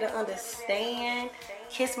never be able to understand.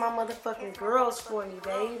 Kiss my motherfucking girls for me,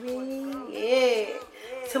 baby. Yeah.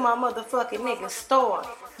 To my motherfucking nigga store.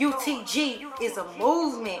 UTG is a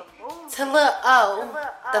movement. To Lil O,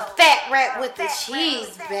 the fat rat with the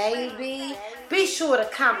cheese, baby. Be sure to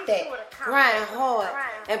comp that. Grind hard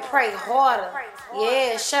and pray harder.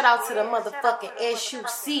 Yeah, shout out to the motherfucking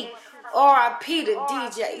SUC. RIP to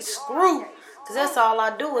DJ Screw. Cause that's all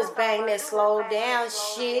I do is bang that slow down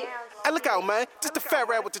shit. Hey, look out, man. Just the fat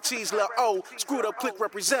rat with the cheese, Lil O, screwed up click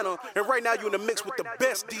representer. And right now you in the mix with the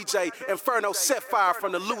best DJ, Inferno Set Fire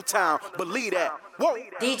from the Lou Town. Believe that. Whoa.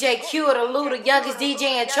 DJ Q or the Lou, the youngest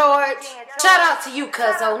DJ in charge. Shout out to you,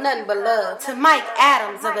 cuzzo. Nothing but love. To Mike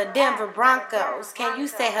Adams of the Denver Broncos. Can you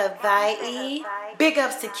say Hawaii? Big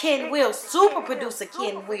ups to Ken Will, super producer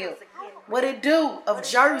Ken Will. What it do? Of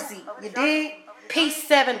Jersey. You dig? Peace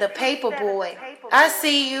 7, the paper boy. I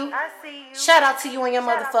see you. Shout out to you and your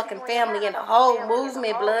motherfucking family and the whole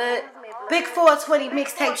movement, blood. Big 420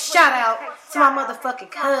 mixtape shout out to my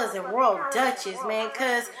motherfucking cousin, Royal Duchess, man,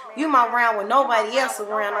 cuz you my round with nobody else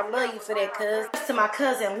around. I love you for that, cuz. To my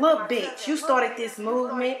cousin, look, bitch, you started this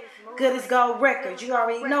movement. Good as Gold Records, you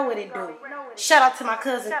already know what it do. Shout out to my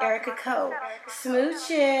cousin, Erica Cole.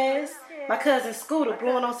 Smooches. My cousin, Scooter,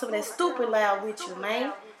 blowing on some of that stupid loud with you,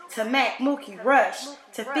 man. To Mac, Mookie, Rush,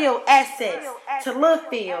 to Phil Assets, to Lil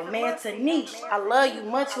Phil, man, to Niche. I love you,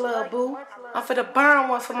 much love, boo. I'm for the burn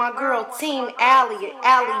one for my girl, Team Allie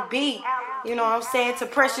B. You know what I'm saying? To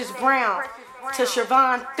Precious Brown, to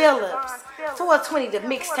Siobhan Phillips. 420, the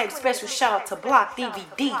mixtape special shout out to Block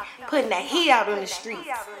DVD, putting that heat out on the streets.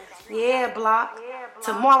 Yeah, Block.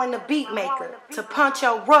 To Marlon the Beatmaker, to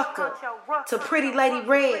Poncho Rucker, to Pretty Lady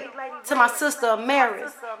Red, to my sister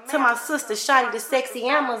Amaris, to my sister Shotty the Sexy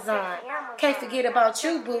Amazon. Can't forget about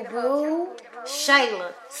you, boo-boo.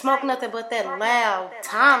 Shayla, smoke nothing but that loud.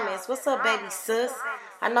 Thomas, what's up, baby sis?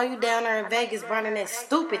 I know you down there in Vegas burning that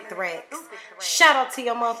stupid Thrax. Shout out to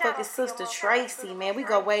your motherfucking sister Tracy, man. We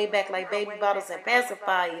go way back like baby bottles and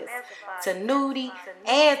pacifiers. To Nudie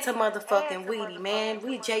and to motherfucking Weedy, man.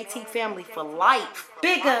 We JT family for life.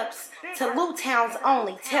 Big ups to Lou Town's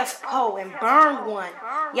only, Tef Poe and Burn One.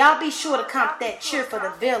 Y'all be sure to comp that cheer for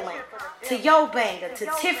the villain. To Yo Banger, to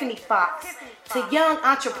Tiffany Fox, to Young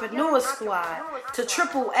Entrepreneur Squad, to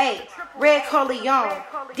Triple A, Red Corleone,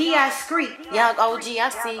 D.I. Screet, Young OG, I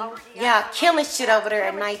see you. Y'all killing shit over there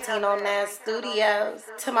at 1909 Studios.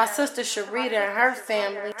 To my sister Sharita and her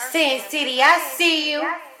family. Sin City, I see you.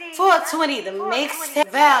 420, the mixtape,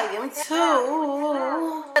 volume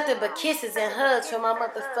 2. Nothing but kisses and hugs from my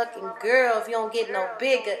motherfucking girl if you don't get no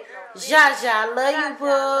bigger. Jaja, I love you,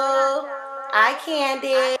 boo. I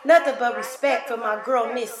Candy. Nothing but respect for my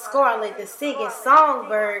girl, Miss Scarlett, the singing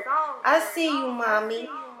songbird. I see you, mommy.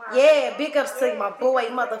 Yeah, big ups to my boy,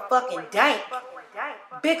 motherfucking Dank.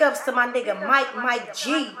 Big ups to my nigga Mike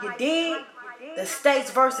G, you dig? The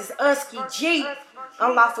States versus Usky G.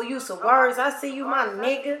 Unlawful use of words. I see you, my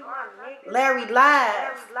nigga. Larry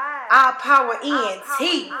Live. Our Power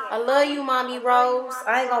ENT. I love you, Mommy Rose.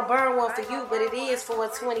 I ain't gonna burn one for you, but it is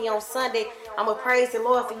 420 on Sunday. I'ma praise the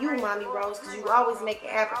Lord for you, Mommy Rose, because you always make it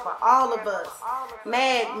happen for all of us.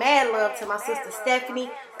 Mad love to my sister Stephanie.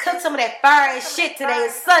 Cook some of that fire ass shit today.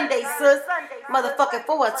 It's Sunday, sis. Motherfucking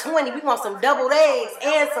 420. We want some doubled eggs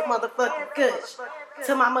and some motherfucking kush.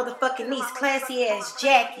 To my motherfucking niece, classy ass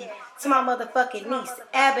Jackie. To my motherfucking niece,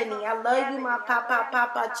 Ebony. I love you, my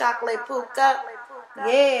papa chocolate puka.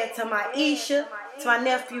 Yeah, to my Isha. To my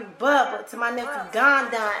nephew Bubba. To my nephew Don.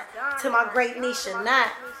 To my great niece Shana.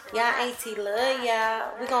 Y'all auntie love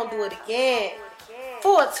y'all. We gonna do it again.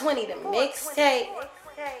 420 the mixtape.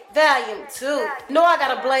 Volume 2. Know I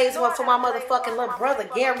gotta blaze one for my motherfucking little brother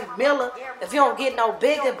Gary Miller. If you don't get no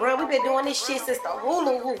bigger, bro, we been doing this shit since the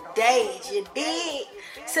hula hoop days, you dig?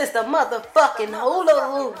 Since the motherfucking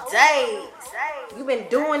hula hoop days. You been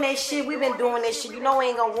doing that shit, we been doing that shit. You know we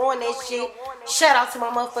ain't gonna ruin that shit. Shout out to my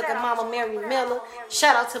motherfucking mama Mary Miller.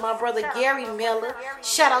 Shout out to my brother Gary Miller.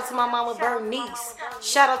 Shout out to my mama Bernice.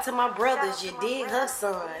 Shout out to my brothers, you dig? Her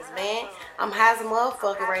sons, man. I'm high as a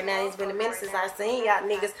motherfucker right now. It's been a minute since I seen y'all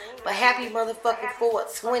niggas. But happy motherfucking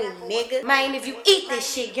 420, nigga. Man, if you eat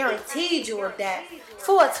this shit, guaranteed you will die.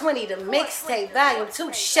 420, the mixtape, volume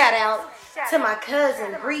 2. Shout out to my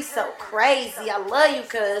cousin Bree, so crazy. I love you,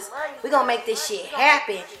 cuz. We gonna make this shit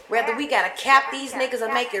happen. Whether we gotta cap these niggas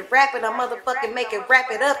or make it rap it, or motherfucking make it wrap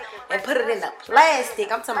it up and put it in the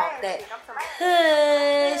plastic. I'm talking about that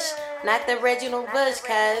kush, not the Reginald Bush,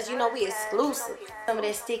 cuz. You know we exclusive. Some of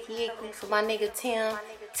that sticky icky for my nigga Tim,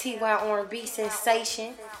 TY R&B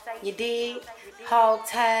Sensation. You dig? Hog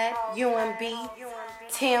Tide, UMB,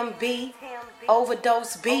 Tim B,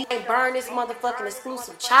 Overdose B. And burn this motherfucking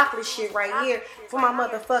exclusive chocolate shit right here for my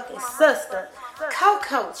motherfucking sister,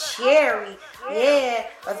 Coco Cherry, yeah,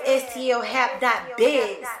 of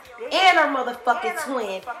STLHap.biz. And her motherfucking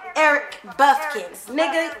twin, Eric Buffkins.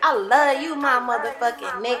 Nigga, I love you, my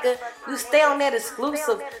motherfucking nigga. You stay on that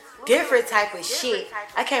exclusive, different type of shit.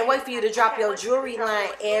 I can't wait for you to drop your jewelry line,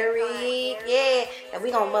 Eric. Yeah. And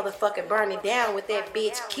we gonna motherfucking burn it down with that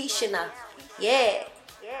bitch Keishana. Yeah.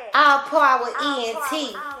 Our Power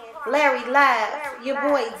ENT. Larry Live. Your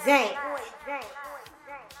boy Zank.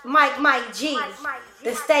 Mike G.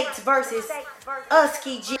 The States versus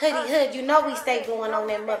Usky G. Hoodie Hood, you know we stay blowing on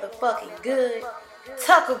that motherfucking good.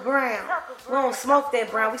 Tucker Brown. We don't smoke that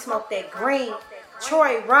brown, we smoke that green.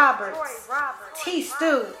 Troy Roberts. T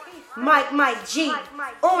Stew. Mike G,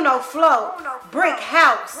 Uno Flow, Brick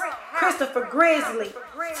House, Christopher Grizzly,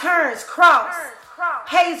 Turns Cross,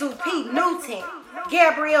 Hazel P. Newton,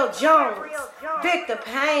 Gabrielle Jones, Victor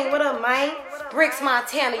Payne, what up, man? Bricks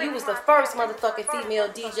Montana, you was the first motherfucking female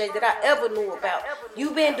DJ that I ever knew about.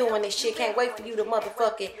 You been doing this shit, can't wait for you to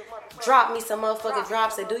motherfucking drop me some motherfucking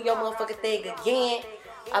drops and do your motherfucking thing again.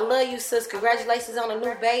 I love you, sis. Congratulations on a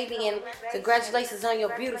new baby and congratulations on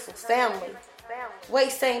your beautiful family.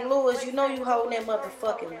 Wait, St. Louis, you know you holding that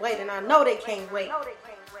motherfucking weight, and I know they can't wait.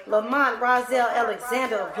 Lamont Rozelle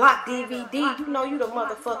Alexander of Block DVD, you know you the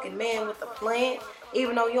motherfucking man with the plan.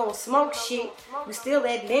 Even though you don't smoke shit, you still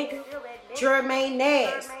that nigga. Jermaine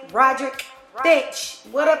Nash, Roderick Finch,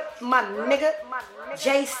 what up, my nigga?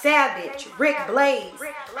 Jay Savage, Rick Blaze,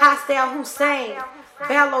 Hostile Hussein,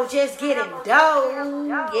 Bello just getting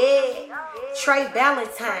dough, yeah. Trey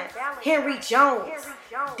Valentine, Henry Jones,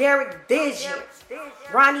 Derek Vision,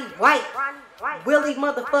 Ronnie White, Willie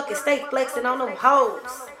motherfucking stay flexing on them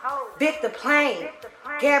hoes, Victor Plain,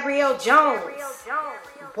 Gabrielle Jones,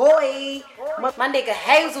 boy, my nigga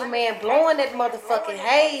Hazel, man, blowing that motherfucking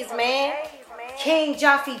haze, man. King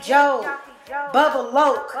Jaffe Joe, Bubba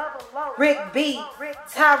Loke, Rick B,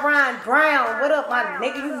 Tyron Brown, what up, my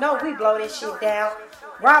nigga? You know we blow this shit down.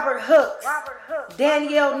 Robert Hooks,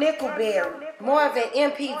 Danielle Nickelberry, Marvin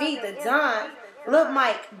MPV, The Don, Lil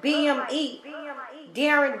Mike, BME,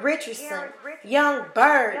 Darren Richardson, Young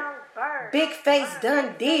Bird, Big Face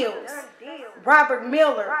Done Deals, Robert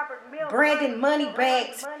Miller, Brandon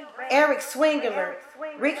Moneybags, Eric Swingler,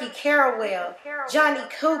 Ricky Carawell, Johnny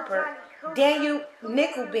Cooper, Daniel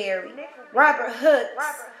Nickelberry, Robert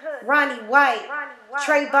Hooks, Ronnie White,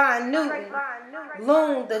 Trayvon Newton,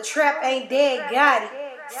 Loon, The Trap Ain't Dead Gotti,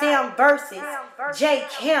 Sam Versus, Jay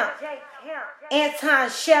Kemp, Anton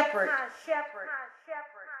Shepard.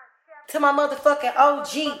 To my motherfucking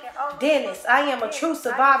OG, Dennis, I am a true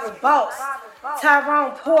survivor boss.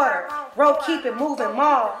 Tyrone Porter, Road Keep It Moving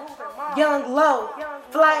Mall, Young Low,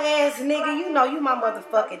 fly ass nigga, you know you my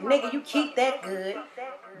motherfucking nigga, you keep that good.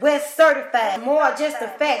 West Certified, more just the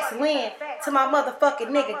facts, Lynn, To my motherfucking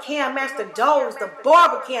nigga Cam Master Doze, the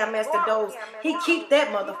barber Cam Master Doze. He keep that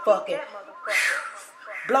motherfucking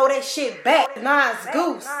blow that shit back. Nas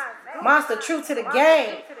Goose. Monster True to the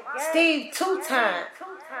Game. Steve 2 times.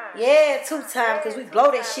 Yeah, 2 times, because we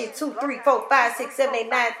blow that shit 2, 3, 4, 5, 6, 7, 8,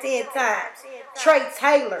 9, 10 times. Trey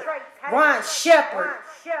Taylor, Ron Shepard,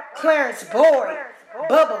 Clarence Boyd,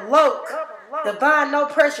 Bubba Loke, Divine No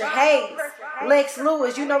Pressure Hayes, Lex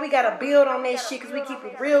Lewis. You know we got to build on that shit because we keep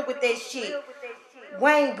it real with that shit.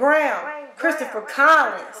 Wayne Brown, Christopher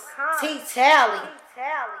Collins, T. Tally.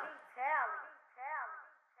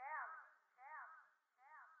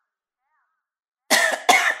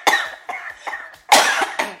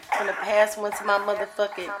 From the past one to my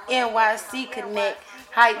motherfucking NYC Connect,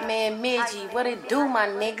 Hype Man Midgie. What it do, my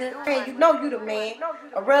nigga? Hey, you know you the man.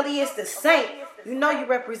 Aurelius the Saint. You know you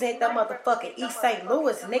represent that motherfucking East St.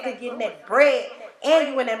 Louis, nigga, getting that bread. And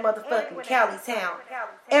you in that motherfucking Cali town.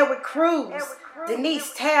 Eric Cruz,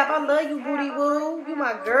 Denise Tab, I love you, Booty Woo. You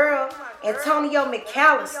my girl. Antonio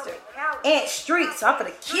McAllister, Ant Streets. I'm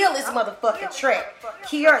finna kill this motherfucking track.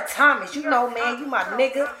 Kiara Thomas, you know, man, you my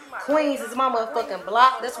nigga. Queens is my motherfucking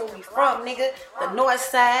block. That's where we from, nigga. The north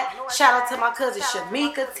side. Shout out to my cousin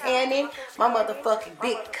Shamika Tannen. My motherfucking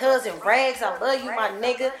big cousin Rags. I love you, my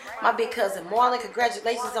nigga. My big cousin Marlon.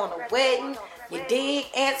 Congratulations on the wedding. You dig?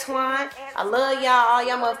 Antoine. I love y'all. All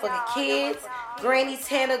y'all motherfucking kids. Granny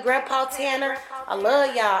Tanner. Grandpa Tanner. I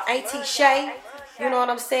love y'all. Auntie Shay. You know what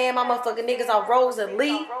I'm saying? My motherfucking niggas are Rosa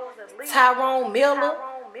Lee. Tyrone Miller.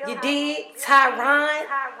 You dig? Tyron.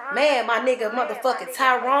 Man, my nigga motherfucking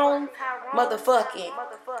Tyrone. Motherfucking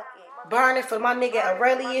burning for my nigga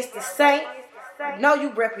Aurelius the Saint. You know you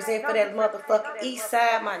represent for that motherfucking east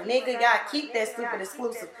side, my nigga. Y'all keep that stupid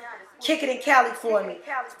exclusive. Kick it in Cali for me.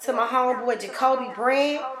 To my homeboy Jacoby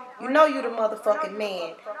Brand. You know you the motherfucking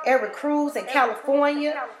man. Eric Cruz in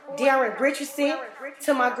California. Darren Richardson.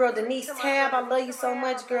 To my girl Denise Tab. I love you so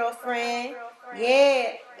much, girlfriend.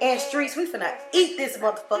 Yeah. And Streets, we finna eat this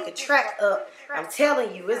motherfucking track up. I'm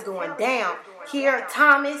telling you, it's going down. Here,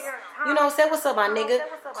 Thomas. You know what I'm saying? What's up, my nigga?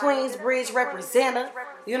 Queensbridge representative.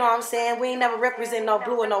 You know what I'm saying? We ain't never represent no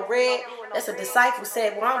blue or no red. That's a disciple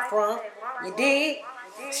said where I'm from. You dig?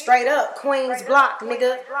 Straight up, Queens Block,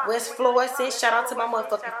 nigga. West Florissant. Shout out to my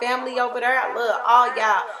motherfucking family over there. I love all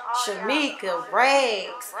y'all. Shamika,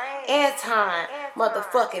 Rags, Anton,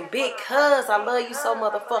 motherfucking Big Cuz. I love you so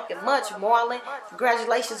motherfucking much, Marlon.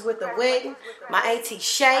 Congratulations with the wedding. My auntie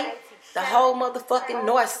Shay. The whole motherfucking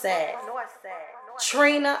north side.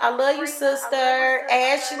 Trina, I love you, sister.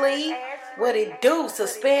 Ashley, what it do?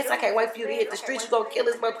 Suspense. I can't wait for you to hit the streets. You gonna kill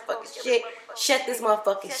this motherfucking shit. Shut this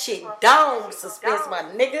motherfucking shit down. Suspense, my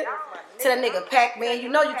nigga. To that nigga Pac-Man. You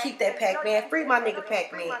know you keep that Pac-Man. Free my nigga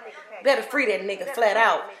Pac-Man. Better free that nigga flat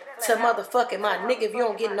out. To motherfucking my nigga if you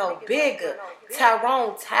don't get no bigger.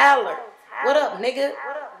 Tyrone Tyler. What up, nigga?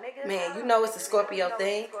 Man, you know it's the Scorpio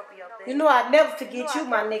thing. You know I'd never forget you,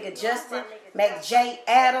 my nigga Justin McJ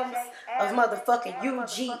Adams of motherfucking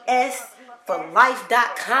UGS for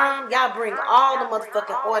life.com. Y'all bring all the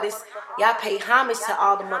motherfucking artists. Y'all pay homage to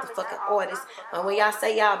all the motherfucking artists. And when y'all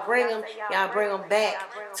say y'all bring them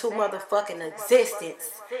back to motherfucking existence.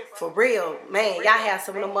 For real, man. Y'all have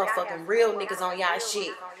some of them motherfucking real niggas on y'all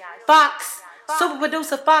shit. Fox. Super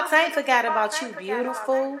producer Fox, I ain't forgot about you,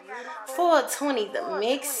 beautiful. 420 the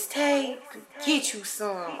mixtape. Get you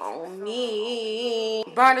some on me.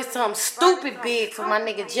 Burning something stupid big for my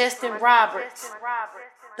nigga Justin Roberts.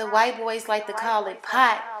 The white boys like to call it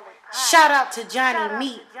pot. Shout out to Johnny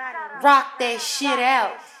Meat. Rock that shit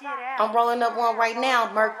out. I'm rolling up one right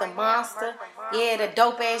now, Merc the Monster. Yeah, the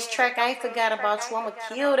dope ass track. I ain't forgot about you. I'ma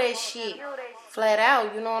kill that shit. Flat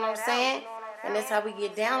out, you know what I'm saying? And that's how we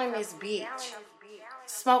get down in this bitch.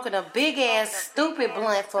 Smoking a big ass stupid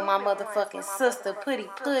blunt for my motherfucking sister, Putty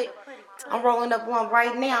Put. I'm rolling up one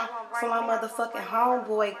right now for my motherfucking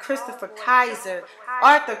homeboy, Christopher Kaiser.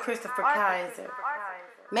 Arthur Christopher Kaiser.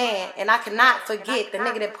 Man, and I cannot forget the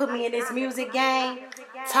nigga that put me in this music game.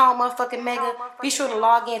 Tone motherfucking Mega. Be sure to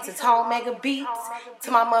log in to Tone Mega Beats.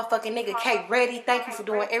 To my motherfucking nigga K Ready. Thank you for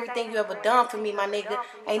doing everything you ever done for me, my nigga.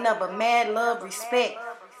 Ain't nothing but mad love, respect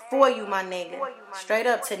for you, my nigga. Straight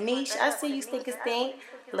up to Niche. I see you stinkers stink.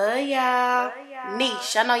 Love y'all.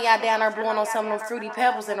 Niche. I know y'all down there blowing on some of them fruity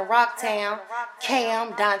pebbles in the Rocktown.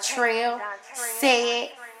 Cam, Dontrell, Said.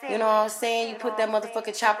 You know what I'm saying? You put that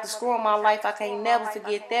motherfucking chopped the screw in my life. I can't never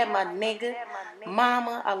forget that, my nigga.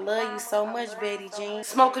 Mama, I love you so much, Betty Jean.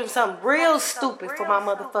 Smoking something real stupid for my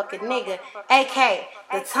motherfucking nigga. AK,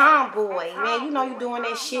 the tomboy. Man, you know you doing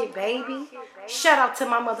that shit, baby. Shout out to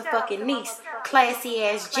my motherfucking niece, classy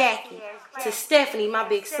ass Jackie. To Stephanie, my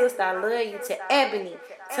big sister, I love you. To Ebony,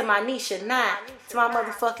 to my niece Shania, to my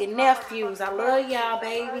motherfucking nephews. I love y'all,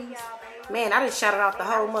 babies. Man, I done shouted out the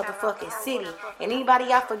whole motherfucking city. And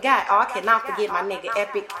anybody I forgot, I cannot forget my nigga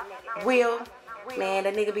Epic Will. Man,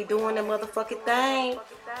 that nigga be doing the motherfucking thing.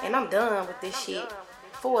 And I'm done with this shit.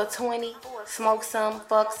 420, smoke some,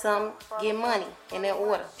 fuck some, get money in that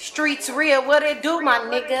order. Streets real, what it do, my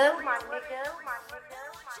nigga?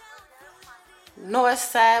 North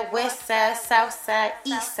side, west side, south side,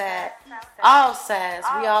 east side, all sides,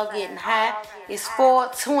 we all getting high. It's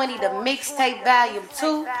 420, the mixtape volume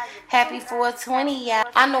 2. Happy 420, y'all.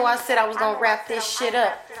 I know I said I was gonna wrap this shit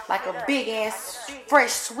up like a big ass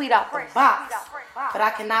fresh sweet out the box, but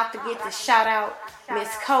I cannot forget to shout out Miss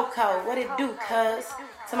Coco. What it do, cuz?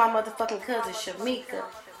 To my motherfucking cousin Shamika,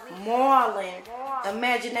 Marlon,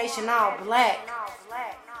 Imagination All Black.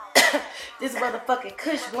 This motherfucking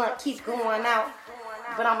Kush blunt keep going out,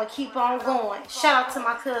 but I'ma keep on going. Shout out to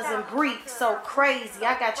my cousin Bree, so crazy.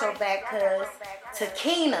 I got your back, cuz. To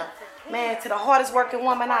Keena, man, to the hardest working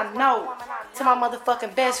woman I know. To my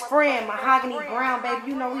motherfucking best friend, Mahogany Brown, baby.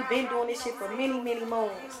 You know we been doing this shit for many, many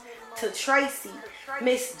moons. To Tracy,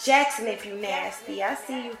 Miss Jackson, if you nasty. I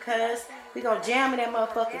see you, cuz. We gon' jam in that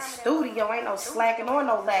motherfucking studio. Ain't no slacking or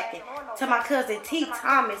no lacking. To my cousin T.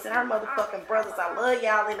 Thomas and her motherfucking brothers. I love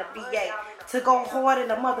y'all in the VA. To go hard in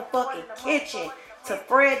the motherfucking kitchen. To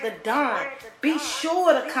Fred the Don. Be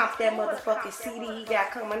sure to comp that motherfucking CD he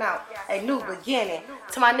got coming out. A New Beginning.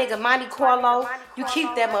 To my nigga Monty Carlo. You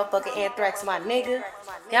keep that motherfucking Anthrax, my nigga.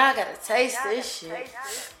 Y'all gotta taste this shit.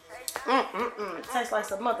 Tastes like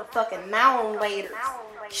some motherfucking now later.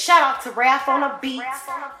 Shout out to Raph on the beats.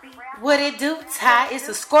 What it do, Ty? It's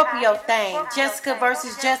a Scorpio thing. Jessica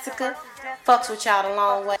versus Jessica. Fucks with y'all the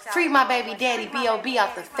long way. Free my baby daddy, B.O.B.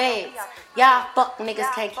 out the feds. Y'all fuck niggas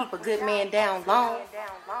can't keep a good man down long.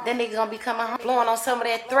 That nigga gonna be coming home blowing on some of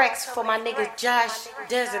that threats for my nigga Josh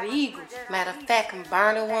Desert Eagle. Matter of fact, I'm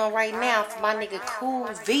burning one right now for my nigga Cool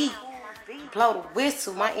V. Blow the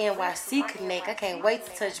whistle, my NYC connect. I can't wait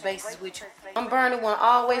to touch bases with you. I'm burning one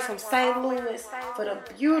all the way from St. Louis for the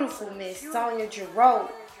beautiful Miss Sonia Giroux.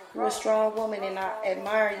 You're a strong woman and I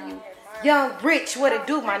admire you. Young Rich, what it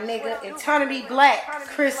do, my nigga? Eternity Black,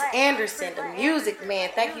 Chris Anderson, the music man.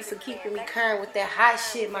 Thank you for keeping me current with that hot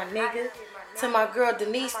shit, my nigga. To my girl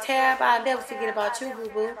Denise Tab, I'll never forget about you,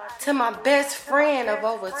 boo-boo. To my best friend of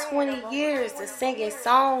over 20 years, the singing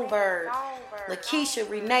songbird, Lakeisha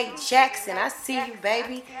Renee Jackson. I see you,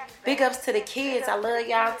 baby. Big ups to the kids. I love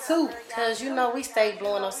y'all too, cause you know we stay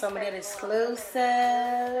blowing on some of that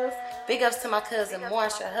exclusive. Big ups to my cousin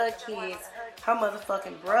Marsha, her kids, her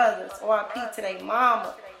motherfucking brothers. R.I.P. to their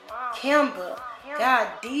mama, Kimber. God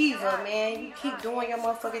Diva, man, you keep doing your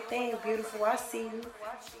motherfucking thing, beautiful. I see you.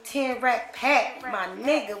 10 Rack Pat, my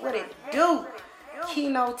nigga, what it do?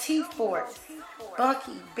 Keno T Force,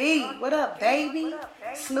 Bunky B, what up, baby?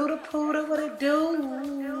 Snooter Pooter, what it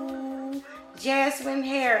do? Jasmine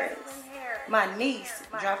Harris, my niece,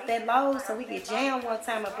 drop that low so we can jam one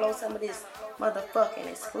time and blow some of this motherfucking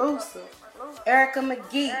exclusive. Erica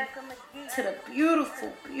McGee, to the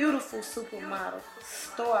beautiful, beautiful supermodel,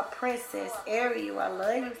 Star Princess Ariel, I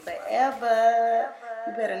love you forever.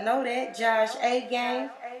 You better know that. Josh A. Gang,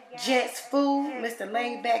 Jets Food, Mr.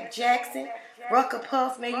 Laidback Jackson, Rucker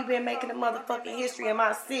Puff, man, you been making the motherfucking history in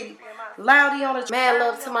my city. Loudy on the mad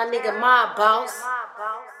love to my nigga My Boss.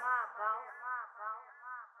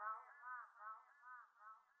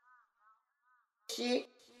 Shit.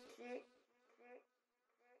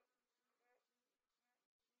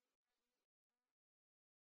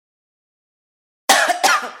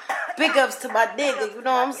 Big ups to my nigga, you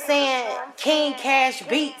know what I'm saying? King Cash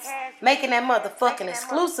Beats, making that motherfucking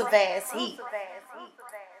exclusive ass heat.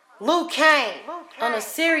 Luke Kane, on a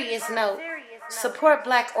serious note, support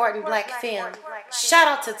black art and black film. Shout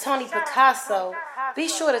out to Tony Picasso. Be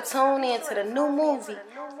sure to tune in to the new movie,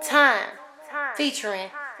 Time, featuring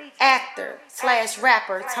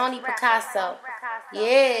actor/rapper Tony Picasso.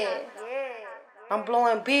 Yeah. I'm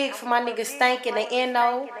blowing big for my nigga Stank and the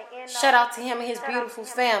N.O. Shout out to him and his beautiful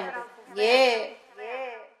family. Yeah.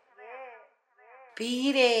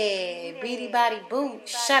 Beat it. Beady Body Boot.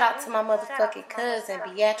 Shout out to my motherfucking cousin,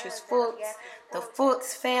 Beatrice Fuchs, the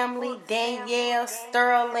Fuchs family, Danielle,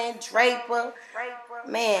 Sterling, Draper.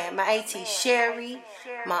 Man, my auntie Sherry,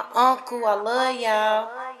 my uncle, I love y'all.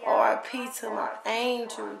 R.I.P. to my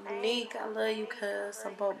angel, Unique. I love you, cuz.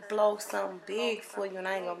 I'm gonna blow something big for you, and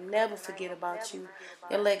I ain't gonna never forget about you.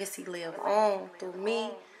 Your legacy live on through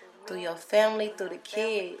me, through your family, through the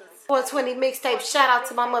kids. 420 Mixtape, shout out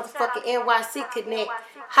to my motherfucking NYC Connect,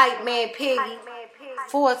 Hype Man Piggy.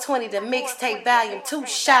 420 the Mixtape Volume 2,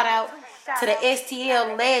 shout out to the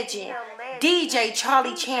STL legend, DJ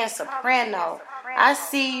Charlie Chan Soprano. I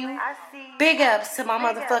see you. Big ups to my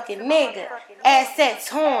motherfucking nigga, Asset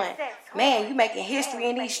Torn. Man, you making history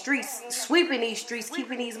in these streets, sweeping these streets,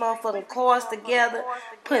 keeping these motherfucking cars together,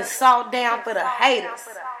 putting salt down for the haters.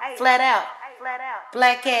 Flat out.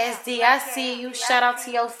 Black ass D, I see you. Shout out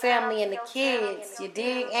to your family and the kids, you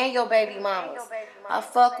dig? And your baby mamas. I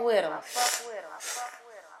fuck with them.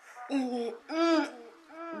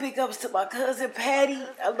 Big ups to my cousin Patty.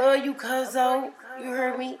 I love you, cuzzo. You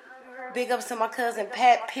heard me? Big ups to my cousin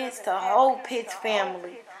Pat Pitts, the whole Pitts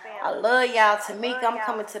family. I love y'all. Tamika, I'm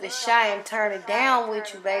coming to the Shy and turn it down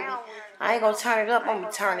with you, baby. I ain't gonna turn it up, I'm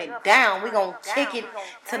gonna turn it down. We gonna kick it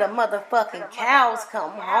till the motherfucking cows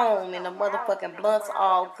come home and the motherfucking blunts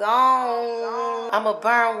all gone. I'ma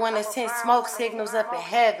burn one and send smoke signals up in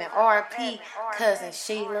heaven. R.I.P. cousin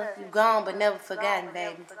Sheila. You gone but never forgotten,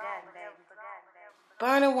 baby.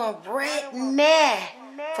 Burning one right now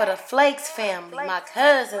for the Flakes family, my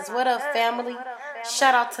cousins. What up, family?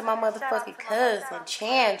 Shout out to my motherfucking cousin,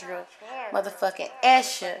 Chandra, motherfucking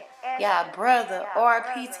Esha, y'all brother,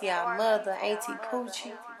 R.I.P. to y'all mother, Auntie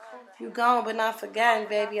Poochie. You gone but not forgotten,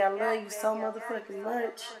 baby. I love you so motherfucking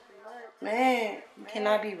much. Man, you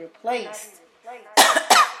cannot be replaced.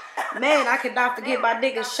 Man, I could not forget my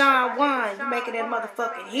nigga Sean Wine. You making that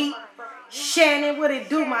motherfucking heat. Shannon, what it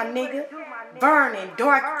do, my nigga? Burning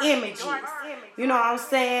dark images. You know what I'm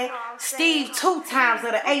saying? Steve 2 times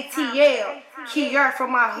of the ATL. Kier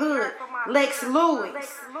from my hood. Lex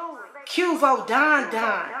Lewis. Cuvo Don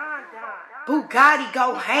Don. Bugatti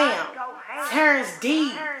Go Ham. Terrence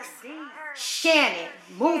Deeds. Shannon.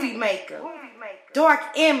 Movie Maker. Dark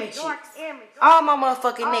Images. All my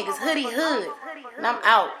motherfucking niggas. Hoodie Hood. And I'm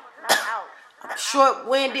out. I'm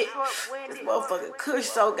short-winded. This motherfucking kush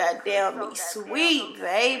so goddamn me sweet,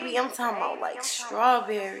 baby. I'm talking about like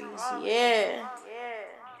strawberries, yeah.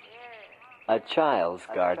 A child's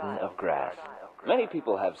garden of grass. Many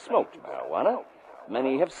people have smoked marijuana.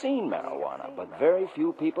 Many have seen marijuana, but very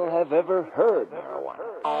few people have ever heard marijuana.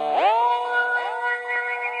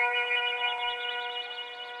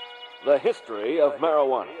 The history of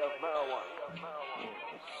marijuana.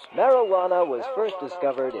 Marijuana was first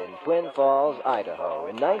discovered in Twin Falls, Idaho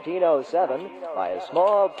in 1907 by a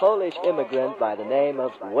small Polish immigrant by the name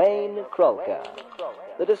of Wayne Krolka.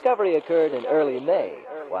 The discovery occurred in early May,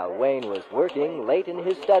 while Wayne was working late in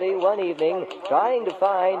his study one evening trying to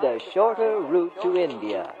find a shorter route to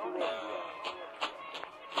India.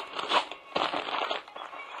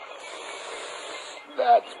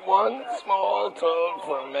 That's one small toad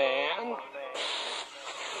for man.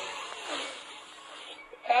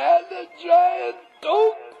 And a giant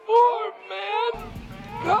dope for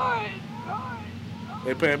mankind.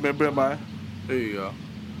 Hey, Pan, man. There you go.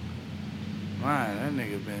 Man, that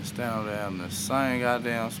nigga been standing there in the same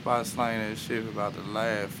goddamn spot slanging that shit for about the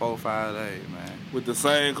last 4-5 days, man. With the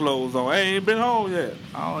same clothes on. I ain't been home yet.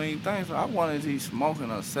 I don't even think so. I wonder if he's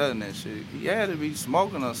smoking or selling that shit. He had to be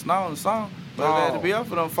smoking or snorting something, but it had to be up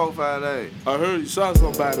for them 4-5 days. I heard you shot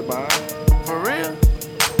somebody, man. For real?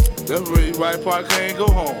 That's the reason why Park can't go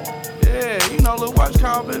home. Yeah, you know, Lil Watch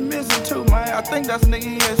Call been missing too, man. I think that's the nigga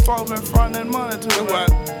he has supposed been fronting money to.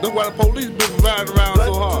 That's why the police been riding around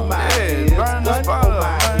so hard. Yeah, burn the spot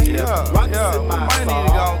up, man. Yeah. We might need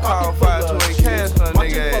to go call 528 cash for a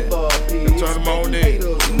nigga ass. Turn them on in.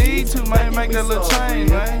 You need to, man. Make that little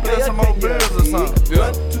change, man. Get some more bills or something.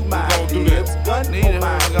 Yeah, we gon' do that. Need it,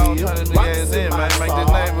 man. We gon' turn this nigga ass in, man. Make this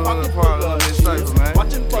neighborhood part a little bit safer, man. A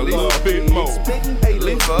little bit more. At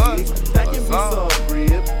least for us.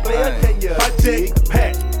 Project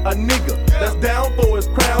Pat, a nigga that's down for his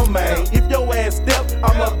crown, man. If your ass step,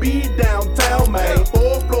 I'ma be downtown, man.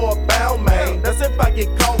 4th floor bound, man. That's if I get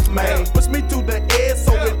caught, man. Push me to the edge,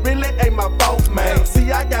 so it really ain't my fault, man.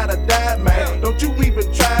 See, I gotta die, man. Don't you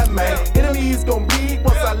even try, man. Enemies gon' bleed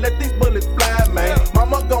once I let these bullets fly, man.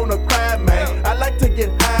 Mama gonna cry, man. I like to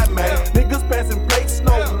get high, man. Niggas passing plates,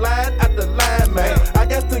 no line after line, man. I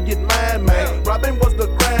got to get mine, man. Robbing was the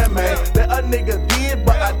crime, man. That a nigga did,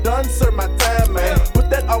 but I done served my time, man. Put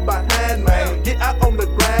that all behind, man. Get out on the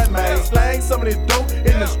grind, man. Slang some of this dope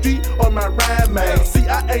in the street on my rhyme, man. See,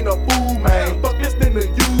 I ain't a fool, man. Fuck listening to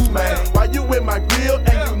you, man. Why you in my grill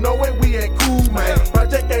and you know it, we ain't cool, man.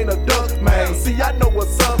 Project ain't a duck, man. See, I know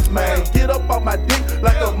what's up, man. Get up on my dick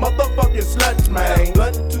like a motherfucking slut, man.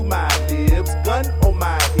 Gun to my lips, gun on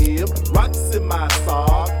my hip, rocks in my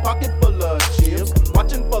sock, pocket full of chips,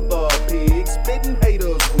 watching for the pigs, spitting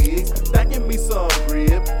haters wigs, stacking me some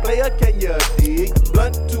grip. Player, can you dig?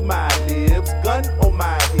 Blunt to my lips, gun on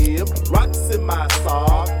my hip, rocks in my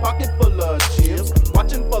sock, pocket full of chips,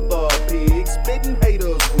 watching for the pigs, spitting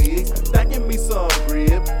haters wigs, stacking me some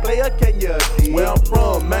grip. Player, can you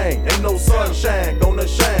shine on the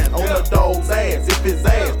dog's ass. If his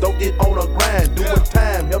ass don't get on a grind, doing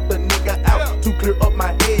time, help the nigga out to clear up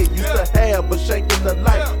my head. Used to have a shank in the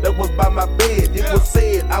light that was by my bed. It was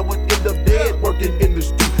said I would end up dead working in the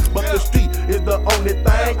street, but the street is the only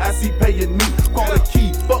thing I see paying me. Quarter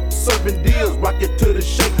key, fuck serving deals, rock it to the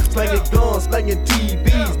shake, slanging guns, slanging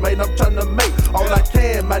TVs. Man, I'm tryna make all I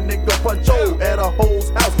can. My nigga Puncho at a hoe's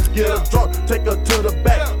house, get her drunk, take her to the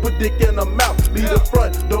back, put dick in her mouth, leave the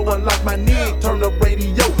front door unlock my knee, turn the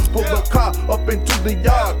radio, pull the car up into the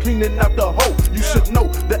yard, cleaning out the hole. You should know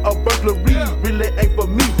that a burglary really ain't for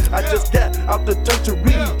me. I just got out the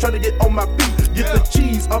churchery, trying to get on my feet, get the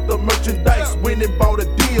cheese off the merchandise, went and bought a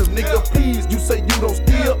deal. Nigga, please, you say you don't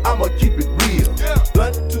steal, I'ma keep it real.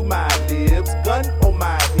 Gun to my lips, gun on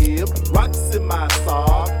my hip, rocks in my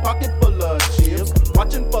sock, pocket full of chips,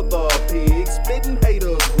 watching for the pigs, spitting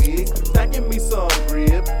haters wigs, stacking me some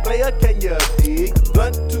grip, player can you dig?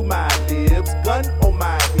 Gun to my lips, gun on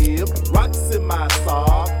my hip, rocks in my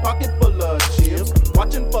sock, pocket full of chips,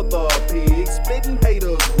 watching for the pigs, spitting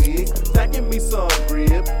haters wigs, stacking me some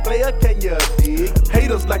grip, player can you dig?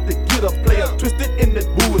 Haters like to get a player twisted in that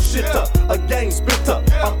bullshitter, a gang spitter,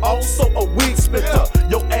 I'm also a wig splitter,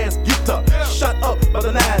 your ass getter, shot up by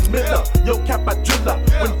the 9mm, yo cap I driller,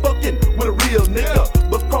 when fucking with a real nigga,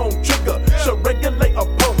 but chrome trigger, should regulate a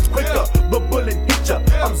pump quicker, but bullet hit ya,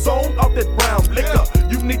 I'm zoned off that brown liquor,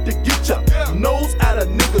 you need to get ya nose out of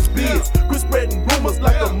niggas' biz, quit spreading rumors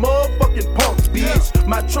like a motherfucking punk bitch,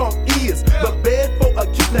 my trunk is the bed for a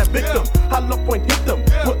kidnapped victim, hollow point hit them,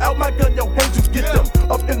 pull out my gun, your hands you get them,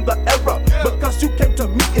 up in the era, because you came to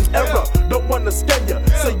me in error, don't wanna scare ya,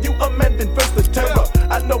 say you a man then face the terror,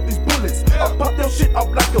 I know these bullets, I'll pop your shit off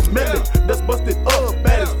like a melon, that's busted up,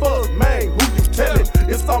 bad as fuck, man, who you telling,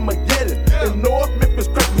 it's Armageddon, in North Memphis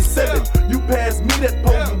crack me selling, you pass me that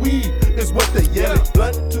potent weed, is what they yelling,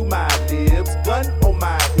 blunt to my lips, gun on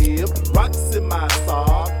my hip, rocks in my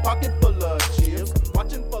sock, pocket full of chips,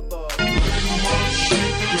 watching for the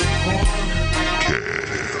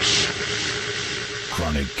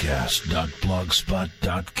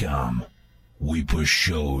ChronicCast.blogspot.com. We push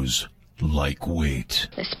shows like weight.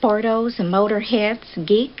 The sportos, the motorheads,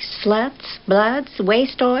 geeks, sluts, bloods,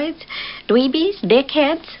 wastoids, dweebies,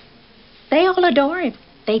 dickheads, they all adore him.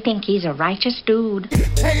 They think he's a righteous dude.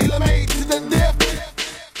 Tailor-made